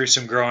to go through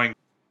some growing.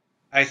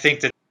 I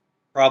think that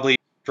probably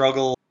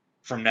struggle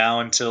from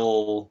now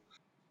until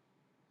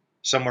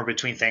somewhere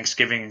between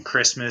Thanksgiving and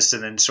Christmas,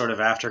 and then sort of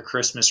after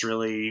Christmas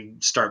really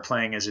start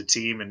playing as a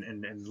team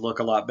and look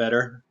a lot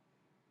better.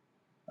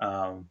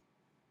 But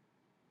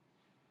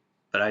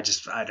I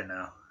don't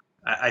know.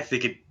 I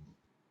think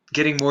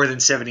getting more than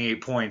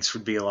 78 points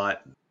would be a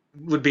lot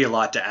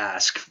to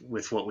ask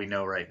with what we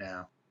know right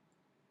now.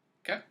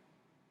 Okay.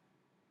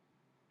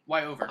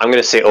 Why over? I'm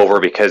going to say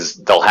over because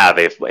they'll have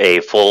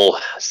a full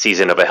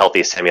season of a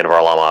healthy Semyon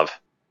Varlamov.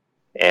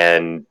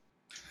 And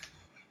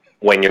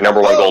when your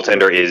number one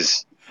goaltender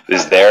is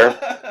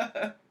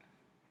there.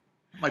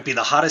 Might be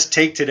the hottest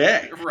take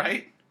today.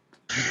 Right?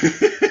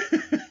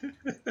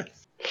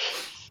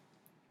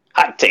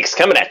 Hot takes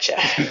coming at you.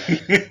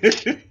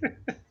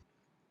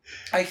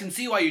 I can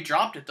see why you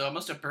dropped it, though. It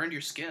must have burned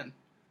your skin.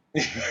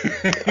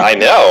 I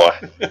know.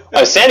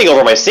 I'm standing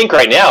over my sink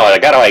right now, and I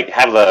gotta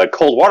have the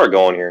cold water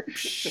going here.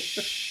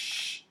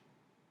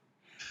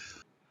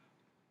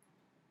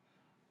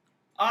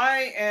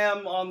 I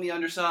am on the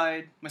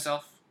underside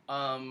myself,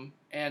 and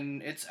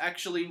it's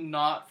actually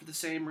not for the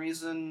same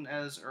reason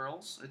as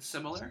Earl's. It's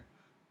similar.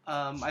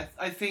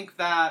 I think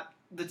that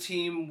the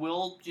team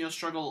will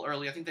struggle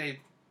early. I think they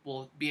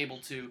will be able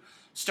to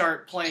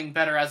start playing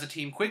better as a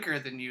team quicker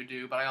than you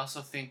do, but I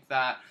also think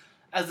that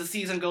as the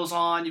season goes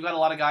on, you've got a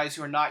lot of guys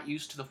who are not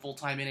used to the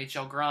full-time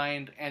NHL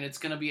grind, and it's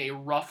going to be a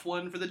rough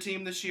one for the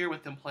team this year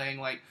with them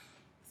playing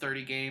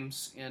 30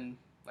 games in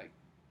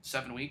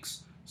 7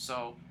 weeks.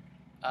 So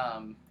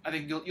I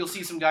think you'll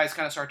see some guys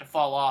kind of start to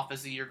fall off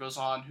as the year goes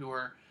on who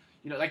are,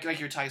 like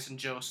your Tyson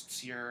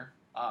Josts, your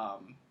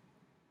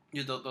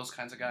those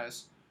kinds of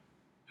guys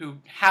who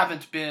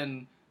haven't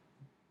been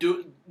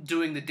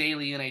doing the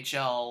daily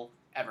NHL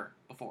ever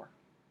before.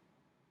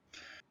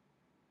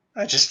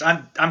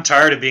 I'm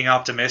tired of being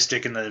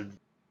optimistic in the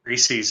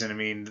preseason. I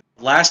mean,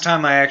 last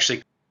time I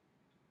actually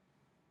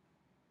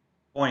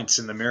points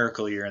in the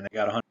miracle year and they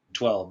got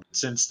 112.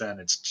 Since then,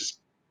 it's just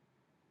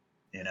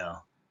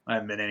I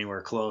haven't been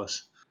anywhere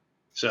close.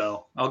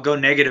 So I'll go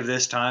negative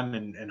this time,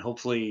 and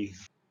hopefully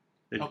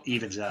it Hope-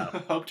 evens out.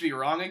 Hope to be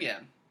wrong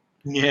again.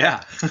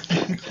 Yeah.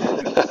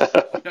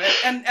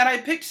 And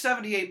I picked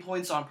 78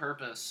 points on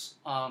purpose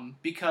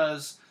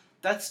because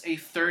that's a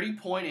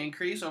 30-point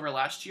increase over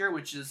last year,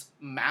 which is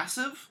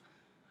massive,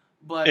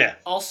 but Yeah.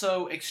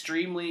 also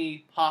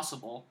extremely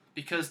possible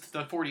because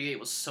the 48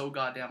 was so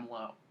goddamn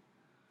low.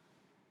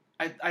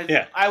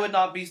 I would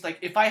not be like,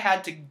 if I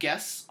had to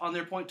guess on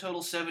their point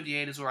total,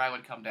 78 is where I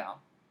would come down.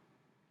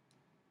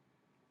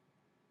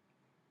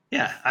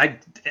 Yeah,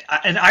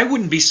 I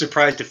wouldn't be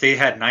surprised if they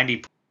had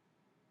 90.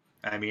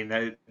 I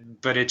mean,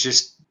 but it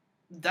just,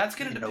 That's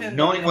going to depend.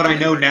 knowing on what I how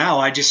know they-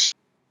 now,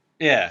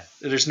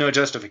 there's no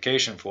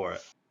justification for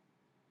it.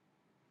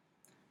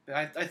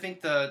 I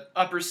think the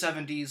upper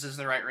 70s is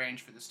the right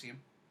range for this team.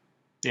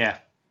 Yeah.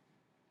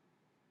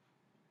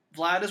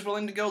 Vlad is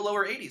willing to go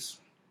lower 80s.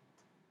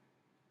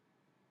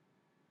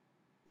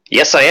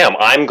 Yes, I am.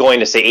 I'm going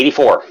to say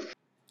 84.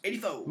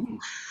 84.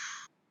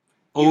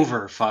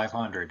 Over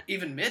 500.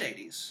 Even mid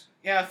 80s.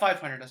 Yeah,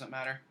 500 doesn't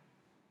matter.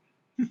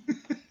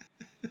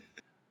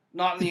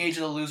 Not in the age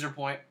of the loser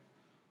point.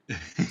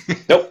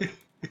 Nope.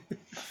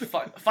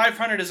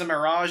 500 is a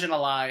mirage and a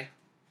lie.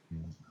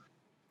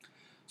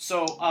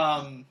 So,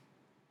 all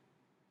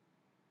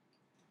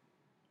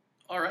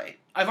right.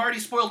 I've already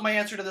spoiled my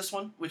answer to this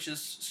one, which is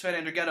Sven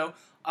Andergetto.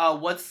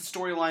 What's the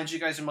storylines you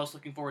guys are most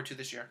looking forward to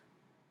this year?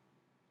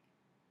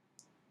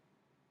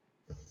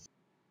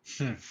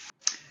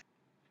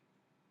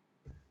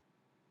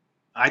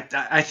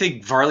 I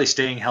think Varley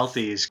staying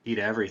healthy is key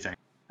to everything.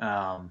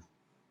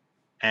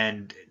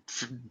 And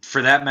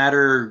for that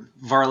matter,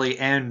 Varley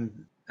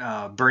and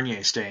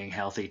Bernier staying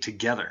healthy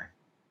together,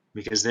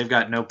 because they've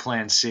got no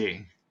plan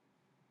C.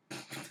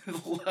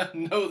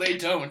 No, they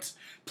don't.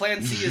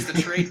 Plan C is the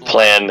trade block.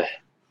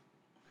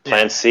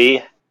 Plan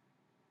C?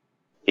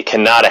 You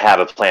cannot have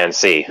a plan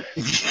C.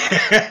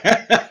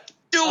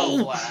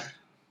 Oh, Vlad.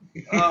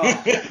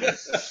 Oh.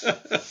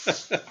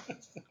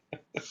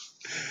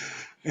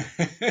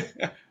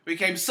 We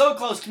came so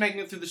close to making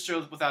it through the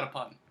show without a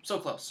pun. So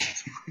close.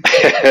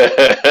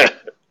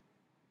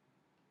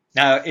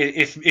 Now,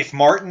 if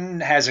Martin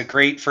has a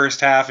great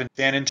first half in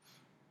San Antonio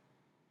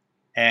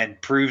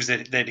and proves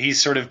that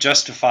he's sort of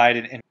justified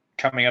in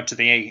coming up to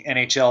the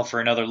NHL for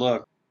another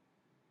look,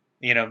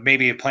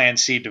 maybe a plan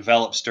C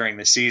develops during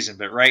the season.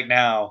 But right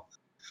now,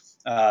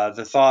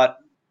 the thought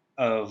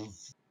of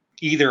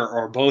either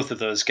or both of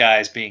those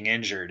guys being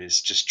injured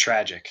is just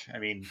tragic. I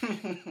mean,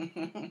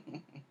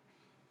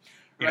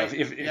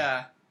 right.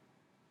 Yeah.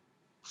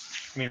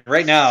 I mean,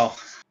 right now,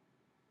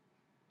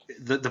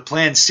 the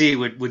plan C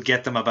would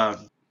get them about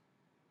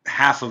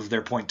half of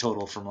their point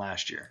total from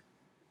last year.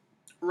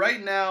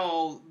 Right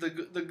now,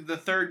 the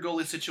third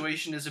goalie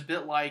situation is a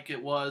bit like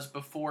it was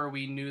before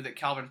we knew that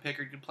Calvin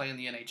Pickard could play in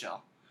the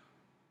NHL.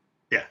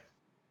 Yeah.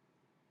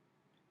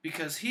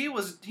 Because he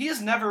was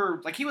never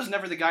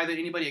the guy that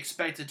anybody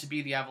expected to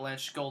be the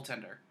Avalanche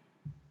goaltender.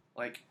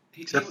 Like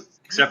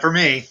Except for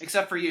me.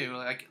 Except for you.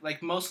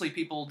 Like mostly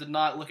people did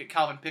not look at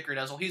Calvin Pickard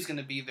as, well, he's going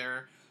to be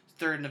their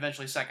third and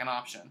eventually second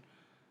option.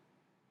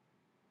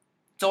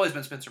 It's always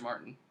been Spencer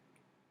Martin.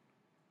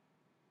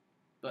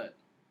 But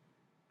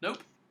nope.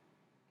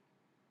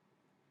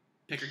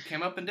 Pickard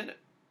came up and did it.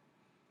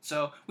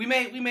 So we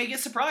may get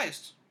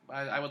surprised.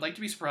 I would like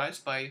to be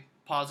surprised by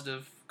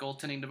positive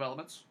goaltending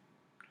developments.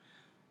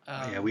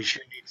 Yeah, we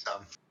sure need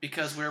some.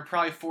 Because we're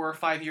probably 4 or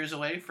 5 years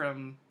away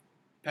from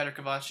Petr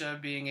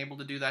Kavacha being able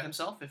to do that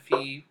himself if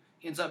he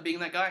ends up being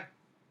that guy.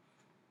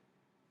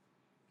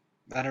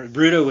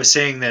 Rudo was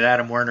saying that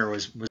Adam Werner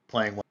was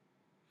playing well.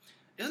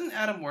 Isn't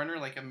Adam Werner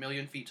like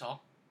 1,000,000 feet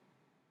tall?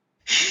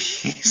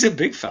 He's a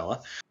big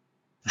fella.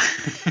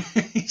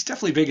 He's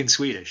definitely big and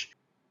Swedish.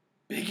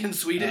 Big and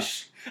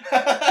Swedish?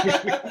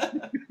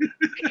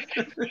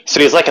 So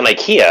he's like an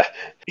IKEA.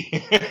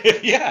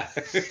 Yeah.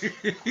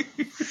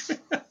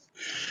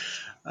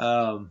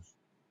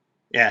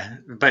 Yeah,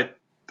 but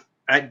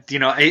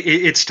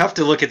it's tough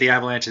to look at the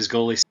Avalanche's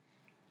goalies,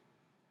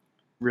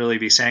 really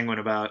be sanguine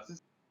about,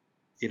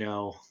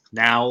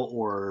 now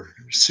or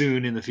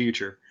soon in the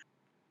future.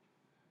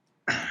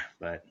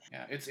 But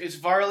yeah, it's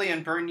Varley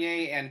and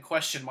Bernier and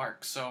question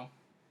marks. So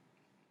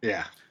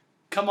yeah,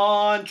 come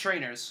on,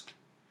 trainers.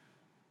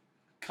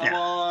 Come Yeah.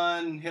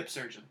 on, hip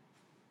surgeon.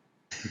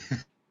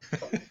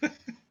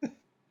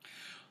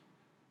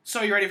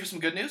 So you ready for some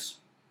good news?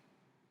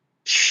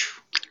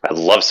 I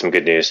love some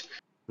good news.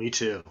 Me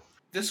too.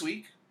 This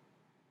week,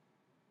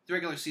 the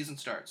regular season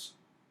starts.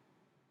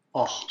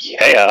 Oh,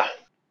 Yeah.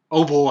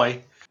 oh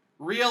boy.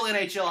 Real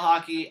NHL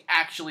hockey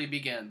actually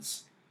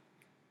begins.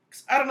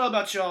 'Cause I don't know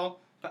about y'all,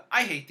 but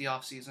I hate the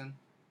off-season.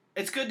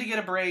 It's good to get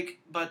a break,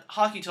 but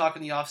hockey talk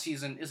in the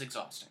off-season is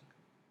exhausting.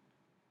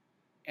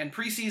 And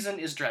preseason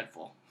is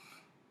dreadful.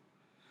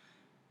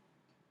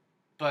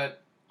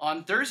 But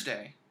on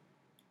Thursday,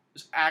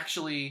 there's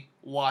actually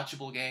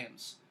watchable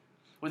games.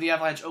 When the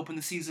Avalanche open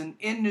the season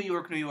in New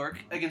York,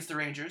 against the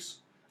Rangers.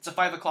 It's a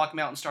 5 o'clock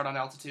Mountain start on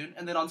altitude.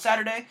 And then on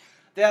Saturday,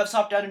 The Avs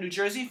hop down to New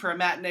Jersey for a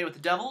matinee with the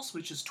Devils,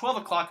 which is 12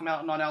 o'clock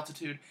Mountain on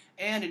Altitude,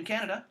 and in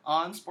Canada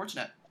on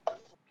Sportsnet.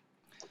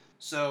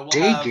 So we'll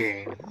Day have,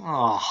 game.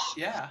 Oh.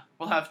 yeah,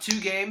 we'll have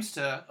 2 games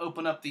to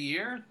open up the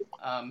year.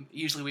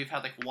 Usually we've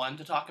had like 1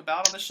 to talk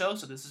about on the show,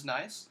 so this is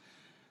nice.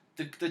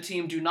 The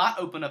team do not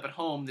open up at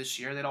home this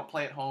year. They don't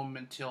play at home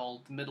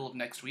until the middle of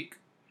next week.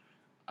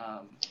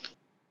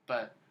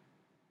 But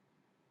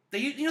they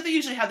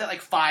usually have that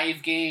like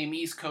 5-game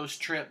East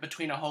Coast trip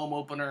between a home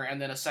opener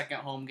and then a second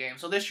home game.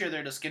 So this year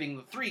they're just getting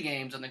the 3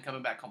 games and then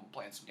coming back home and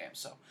playing some games.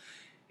 So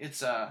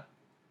it's an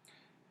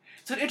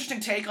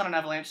interesting take on an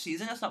Avalanche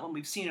season. It's not one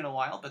we've seen in a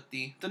while, but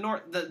the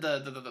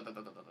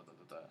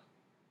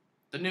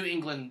New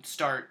England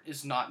start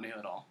is not new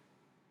at all.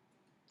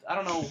 I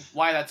don't know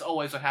why that's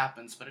always what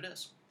happens, but it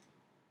is.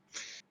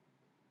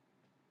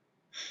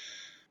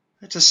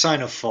 It's a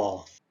sign of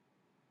fall.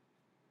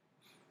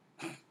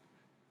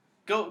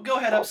 Go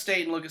head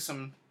upstate and look at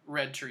some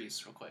red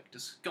trees real quick.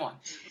 Just go on.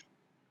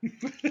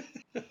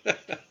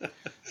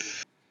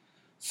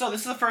 So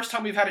this is the first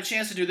time we've had a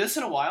chance to do this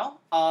in a while.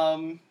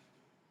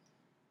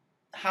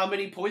 How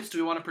many points do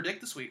we want to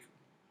predict this week?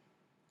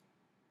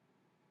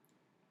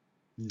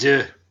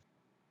 Duh.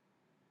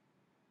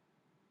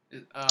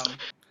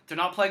 They're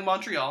not playing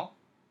Montreal.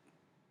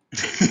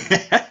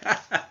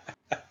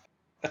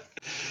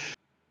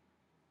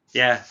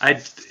 Yeah,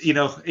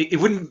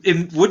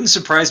 it wouldn't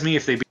surprise me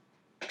if they beat.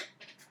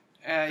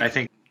 I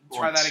think.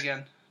 Try that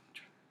again.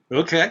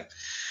 Okay.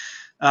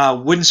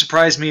 Wouldn't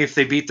surprise me if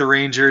they beat the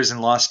Rangers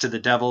and lost to the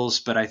Devils,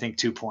 but I think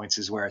 2 points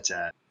is where it's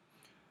at.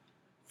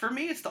 For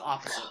me, it's the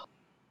opposite.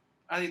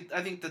 I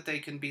think that they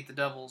can beat the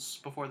Devils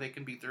before they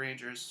can beat the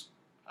Rangers.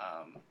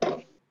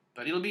 But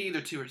it'll be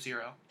either 2 or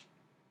 0.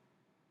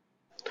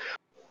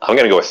 I'm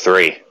going to go with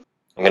 3.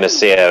 I'm going to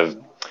say a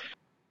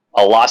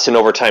loss in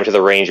overtime to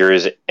the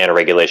Rangers and a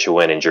regulation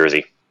win in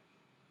Jersey.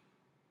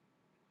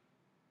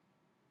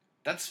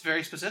 That's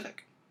very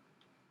specific.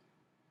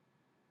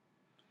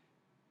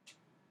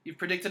 You've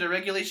predicted a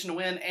regulation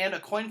win and a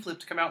coin flip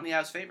to come out in the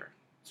Avs' favor.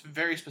 It's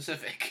very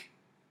specific.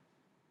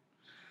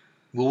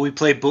 Will we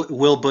play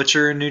Will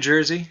Butcher in New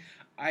Jersey?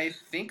 I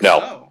think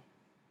No.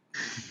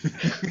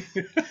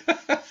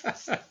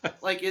 so.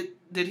 Like he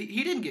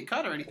didn't get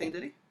cut or anything,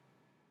 did he?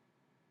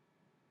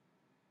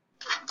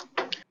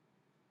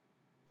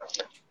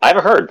 I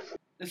haven't heard.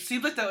 It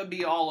seems like that would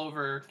be all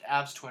over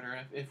Avs Twitter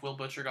if Will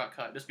Butcher got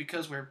cut, just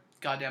because we're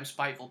goddamn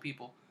spiteful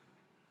people.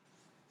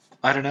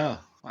 I don't know.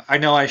 I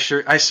know. I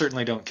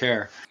certainly don't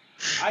care.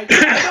 I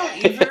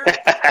don't either.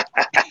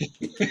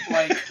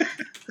 Like,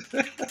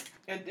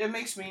 it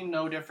makes me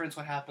no difference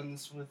what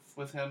happens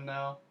with him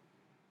now.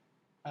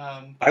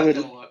 I'm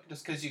gonna look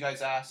just because you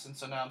guys asked, and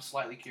so now I'm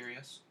slightly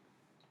curious.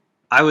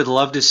 I would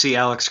love to see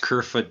Alex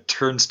Kerfoot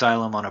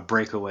turnstile him on a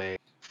breakaway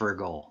for a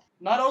goal.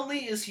 Not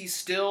only is he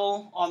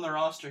still on the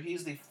roster,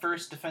 he's the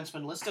first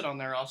defenseman listed on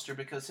their roster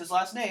because his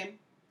last name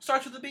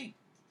starts with a B.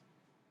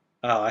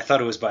 Oh, I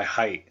thought it was by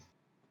height.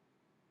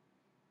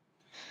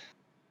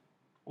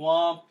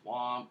 Womp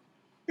womp.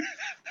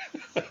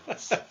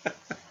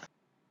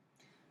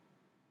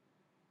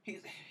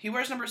 He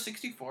wears number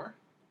 64.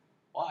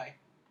 Why?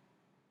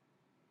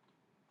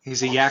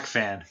 He's a Yak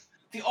fan.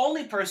 The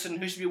only person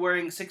who should be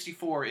wearing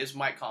 64 is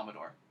Mike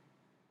Commodore.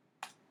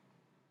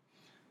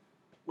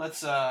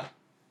 Let's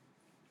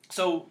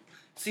So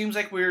seems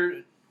like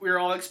we're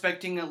all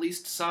expecting at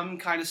least some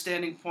kind of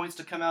standing points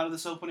to come out of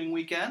this opening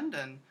weekend,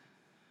 and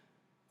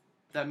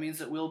that means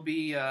that we'll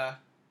be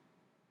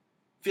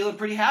feeling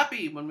pretty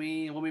happy when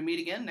we meet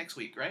again next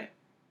week, right?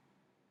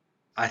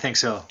 I think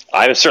so.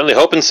 I'm certainly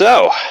hoping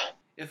so.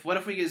 What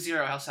if we get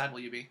 0? How sad will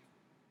you be?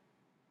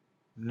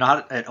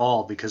 Not at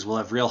all, because we'll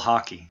have real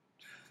hockey.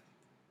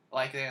 I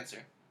like the answer.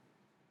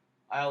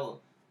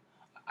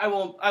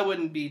 I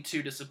wouldn't be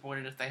too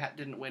disappointed if they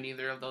didn't win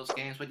either of those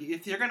games. But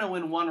if you're gonna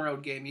win one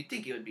road game, you'd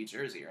think it would be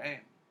Jersey, right?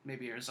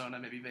 Maybe Arizona,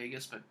 maybe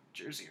Vegas, but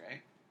Jersey,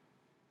 right?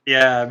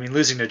 Yeah, I mean,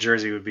 losing to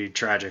Jersey would be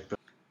tragic, but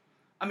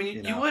I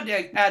mean, you would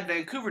add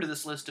Vancouver to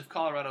this list if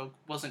Colorado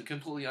wasn't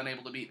completely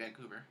unable to beat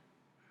Vancouver.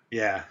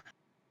 Yeah.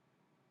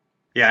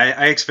 Yeah,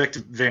 I expect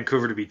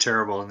Vancouver to be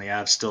terrible, and the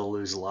Avs still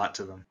lose a lot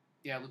to them.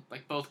 Yeah,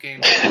 like both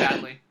games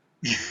badly.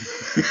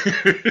 It's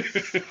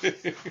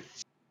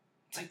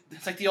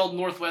like the old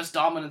Northwest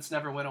dominance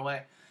never went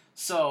away.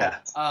 So, yeah.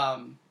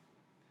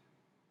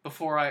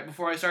 Before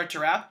I start to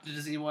wrap,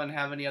 does anyone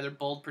have any other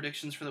bold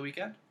predictions for the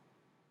weekend?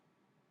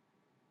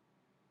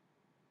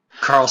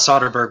 Carl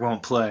Soderberg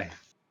won't play.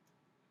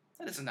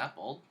 That isn't that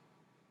bold.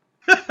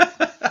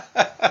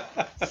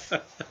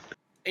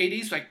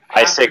 AD's like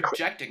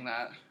projecting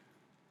that.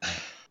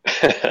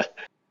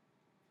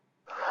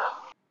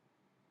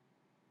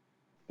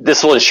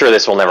 This will ensure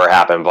this will never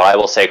happen, but I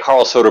will say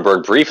Carl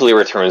Soderberg briefly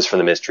returns from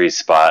the mystery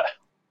spot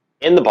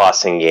in the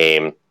Boston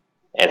game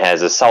and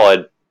has a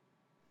solid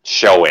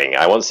showing.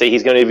 I won't say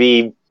he's going to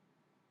be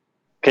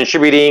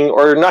contributing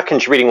or not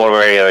contributing one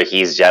way or the other.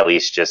 He's at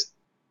least just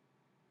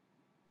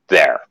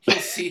there. You'll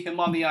see him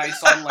on the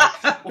ice on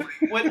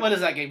what is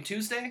that game,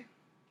 Tuesday?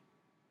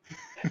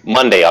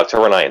 Monday,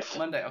 October 9th.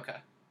 Monday, okay.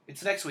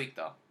 It's next week,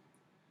 though.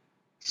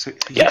 So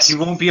Yes. He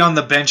won't be on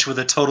the bench with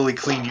a totally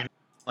clean uniform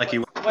like he.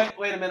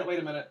 Wait a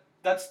minute.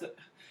 That's the...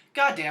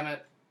 God damn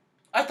it.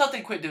 I thought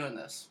they quit doing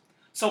this.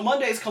 So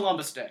Monday's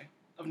Columbus Day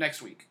of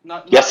next week.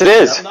 Yes, it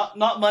is.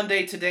 Not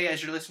Monday today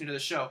as you're listening to the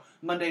show.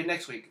 Monday of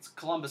next week. It's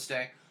Columbus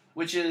Day,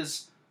 which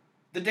is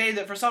the day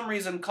that for some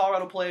reason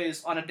Colorado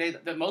plays on a day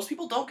that most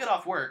people don't get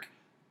off work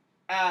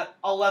at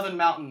 11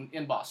 Mountain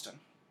in Boston.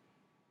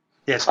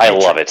 Yes, I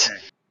love it.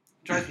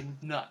 Drives me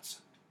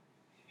nuts.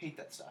 Hate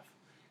that stuff.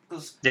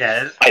 'Cause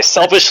Yeah, I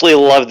selfishly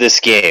love this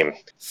game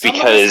some of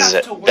us because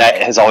have to work.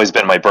 that has always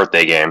been my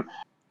birthday game.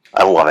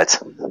 I love it.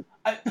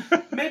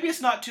 Maybe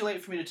it's not too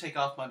late for me to take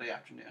off Monday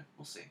afternoon.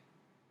 We'll see.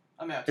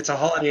 I may have to. it's a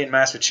holiday in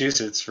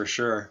Massachusetts for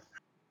sure.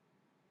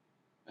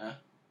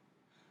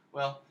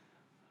 Well,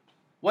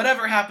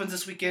 whatever happens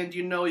this weekend,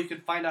 you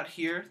can find out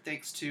here.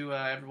 Thanks to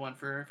everyone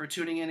for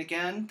tuning in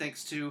again.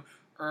 Thanks to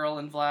Earl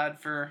and Vlad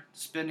for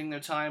spending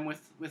their time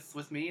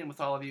with me and with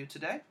all of you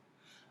today.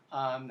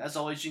 As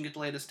always, you can get the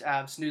latest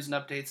Avs news and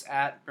updates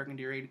at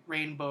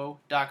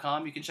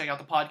burgundyrainbow.com. You can check out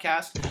the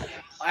podcast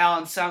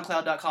on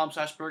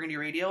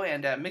soundcloud.com/burgundyradio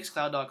and at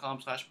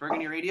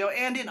mixcloud.com/burgundyradio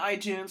and in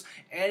iTunes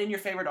and in your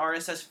favorite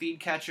RSS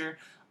feed catcher.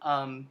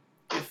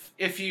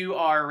 If you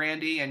are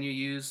Randy and you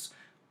use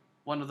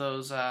one of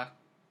those,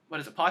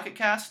 Pocket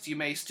Casts, you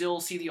may still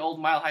see the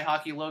old Mile High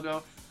Hockey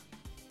logo.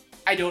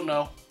 I don't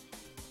know.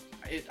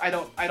 I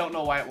don't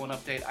know why it won't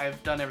update.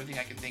 I've done everything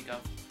I can think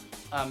of.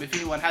 If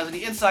anyone has any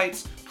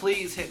insights,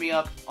 please hit me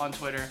up on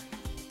Twitter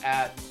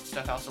at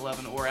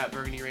StuffHouse11 or at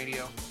Burgundy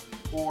Radio,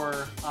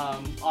 or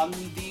on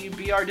the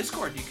BR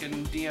Discord. You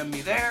can DM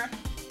me there,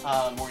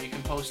 or you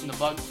can post in the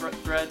bug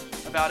thread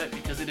about it,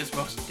 because it is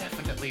most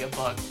definitely a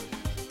bug.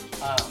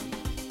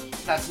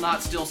 That's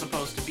not still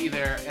supposed to be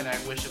there, and I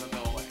wish it would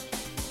go away.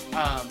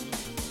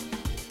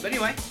 But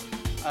anyway,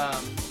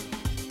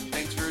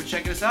 thanks for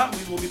checking us out.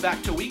 We will be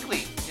back to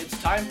weekly. It's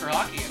time for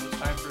hockey, and it's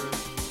time for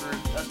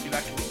us to be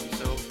back to weekly.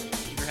 So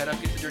keep your head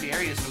up, get the dirty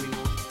areas, and we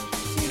will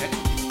see you next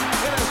week.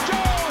 It is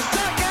Joe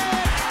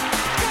Sakic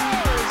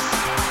scores!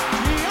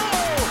 Joe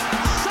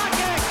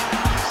Sakic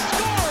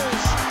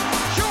scores!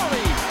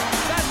 Surely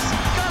that's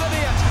gotta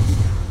be it.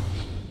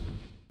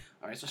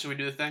 All right, so should we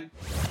do the thing?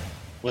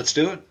 Let's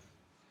do it.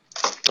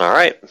 All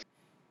right.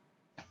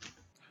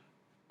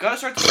 Gotta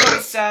start the show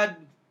with sad.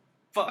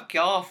 Fuck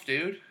off,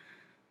 dude.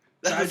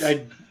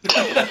 I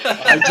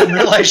didn't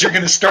realize you're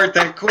going to start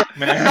that quick,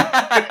 man.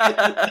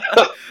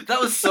 That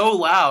was so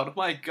loud.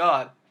 My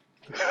God.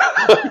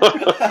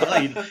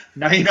 Well,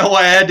 now you know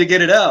why I had to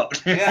get it out.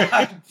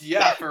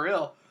 Yeah, for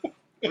real.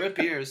 Rip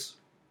ears.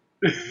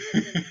 All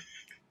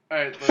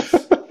right, let's.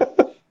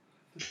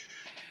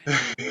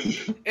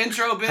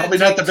 Intro bit. Probably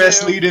not the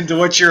best 2. lead into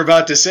what you're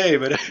about to say,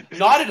 but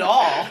Not at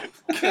all.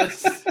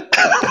 'Cause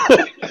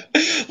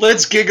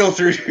let's giggle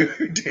through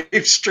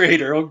Dave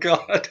Strader. Oh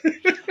God,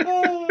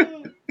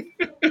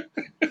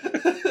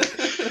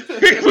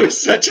 he was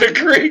such a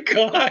great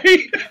guy.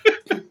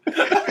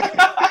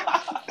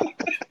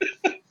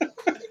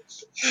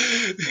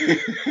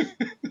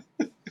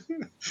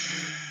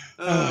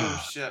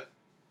 Oh shit.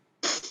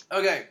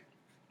 Okay.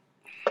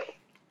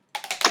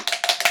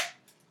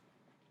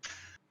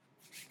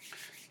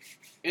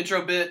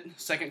 Intro bit,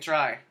 second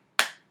try.